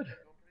pretty good.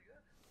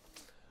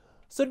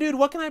 So, dude,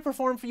 what can I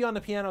perform for you on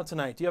the piano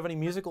tonight? Do you have any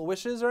musical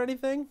wishes or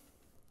anything?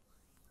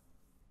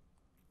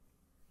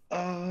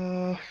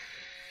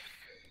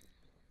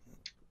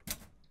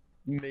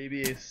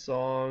 Maybe a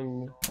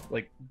song,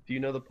 like, do you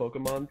know the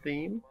Pokemon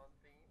theme?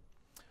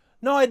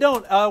 No, I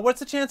don't. What's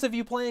the chance of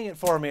you playing it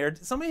for me? Or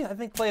somebody, I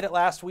think, played it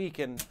last week,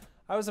 and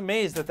I was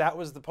amazed that that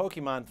was the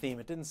Pokemon theme.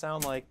 It didn't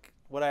sound like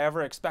what I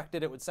ever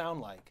expected it would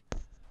sound like.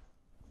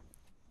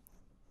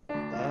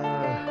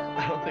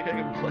 I don't think I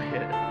can play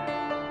it.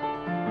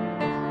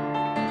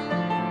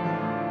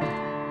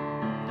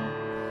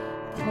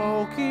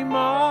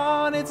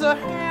 Pokemon, it's a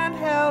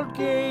handheld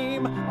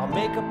game. I'll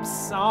make up a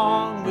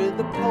song with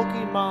the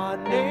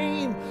Pokemon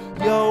name.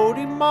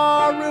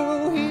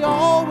 Yodimaru, he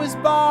always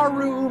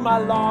borrow my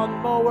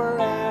lawnmower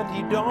and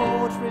he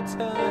don't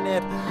return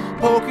it.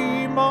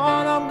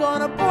 Pokemon, I'm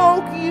gonna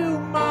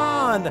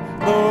Pokemon.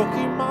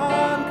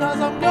 Pokemon, cause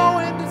I'm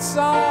going to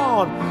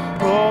song.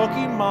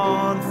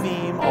 Pokemon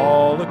theme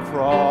all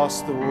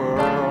across the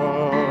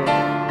world.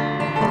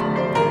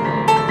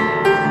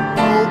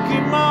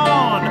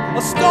 Pokemon,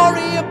 a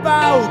story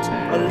about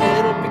a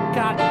little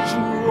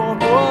Pikachu, or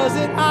was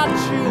it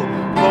Achu?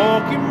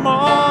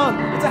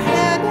 Pokemon, it's a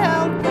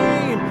handheld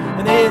game,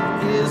 and it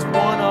is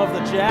one of the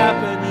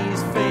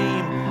Japanese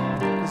fame.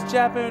 Because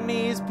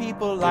Japanese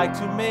people like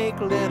to make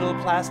little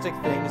plastic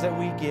things that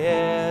we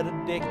get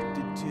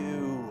addicted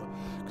to.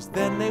 Because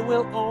then they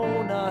will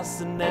own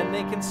us, and then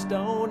they can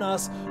stone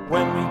us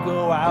when we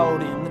go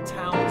out in the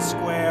town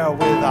square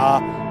with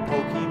our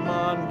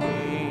Pokemon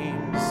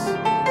games.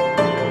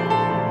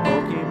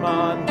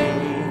 Pokemon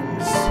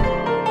games.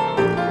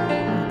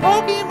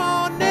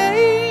 Pokemon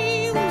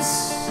names.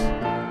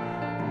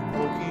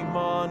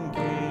 Pokemon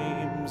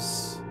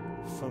games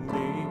for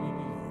me.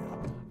 I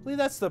believe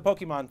that's the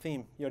Pokemon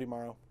theme,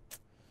 Yodimaru.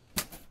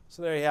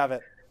 So there you have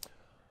it.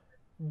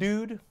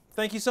 Dude,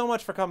 thank you so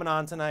much for coming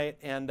on tonight,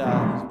 and it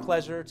was a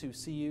pleasure to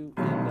see you,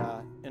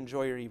 and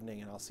enjoy your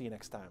evening, and I'll see you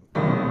next time.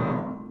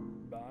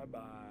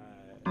 Bye-bye.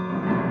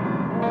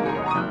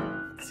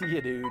 See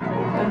you, dude.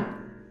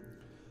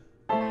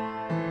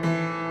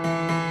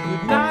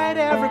 Good night,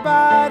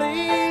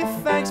 everybody.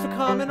 Thanks for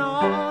coming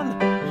on.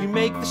 You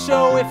make the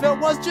show. If it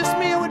was just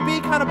me, it would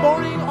be kind of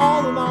boring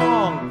all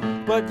along.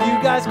 But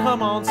you guys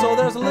come on, so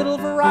there's a little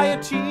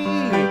variety.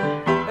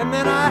 And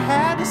then I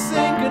had to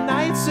sing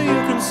goodnight so you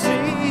can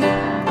see.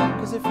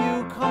 Because if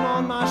you come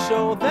on my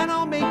show, then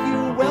I'll make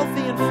you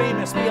wealthy and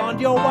famous beyond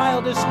your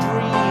wildest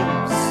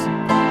dreams.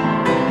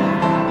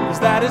 Because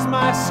that is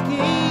my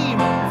scheme.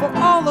 For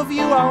all of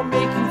you, I'll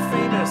make you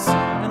famous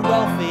and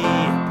wealthy.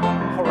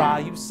 Hurrah,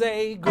 you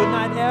say. Good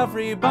night,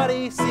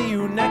 everybody. See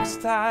you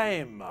next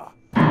time.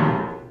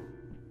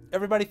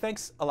 Everybody,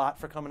 thanks a lot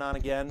for coming on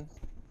again.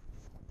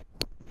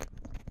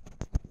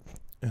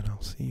 And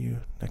I'll see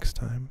you next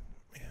time.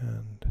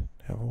 And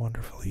have a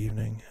wonderful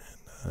evening.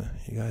 And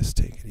you guys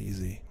take it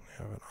easy.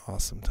 Have an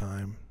awesome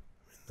time.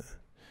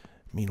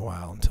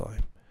 Meanwhile, until I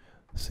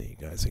see you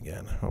guys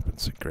again, I hope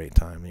it's a great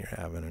time you're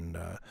having. And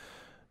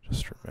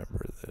Just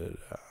remember that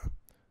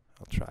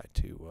I'll try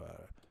to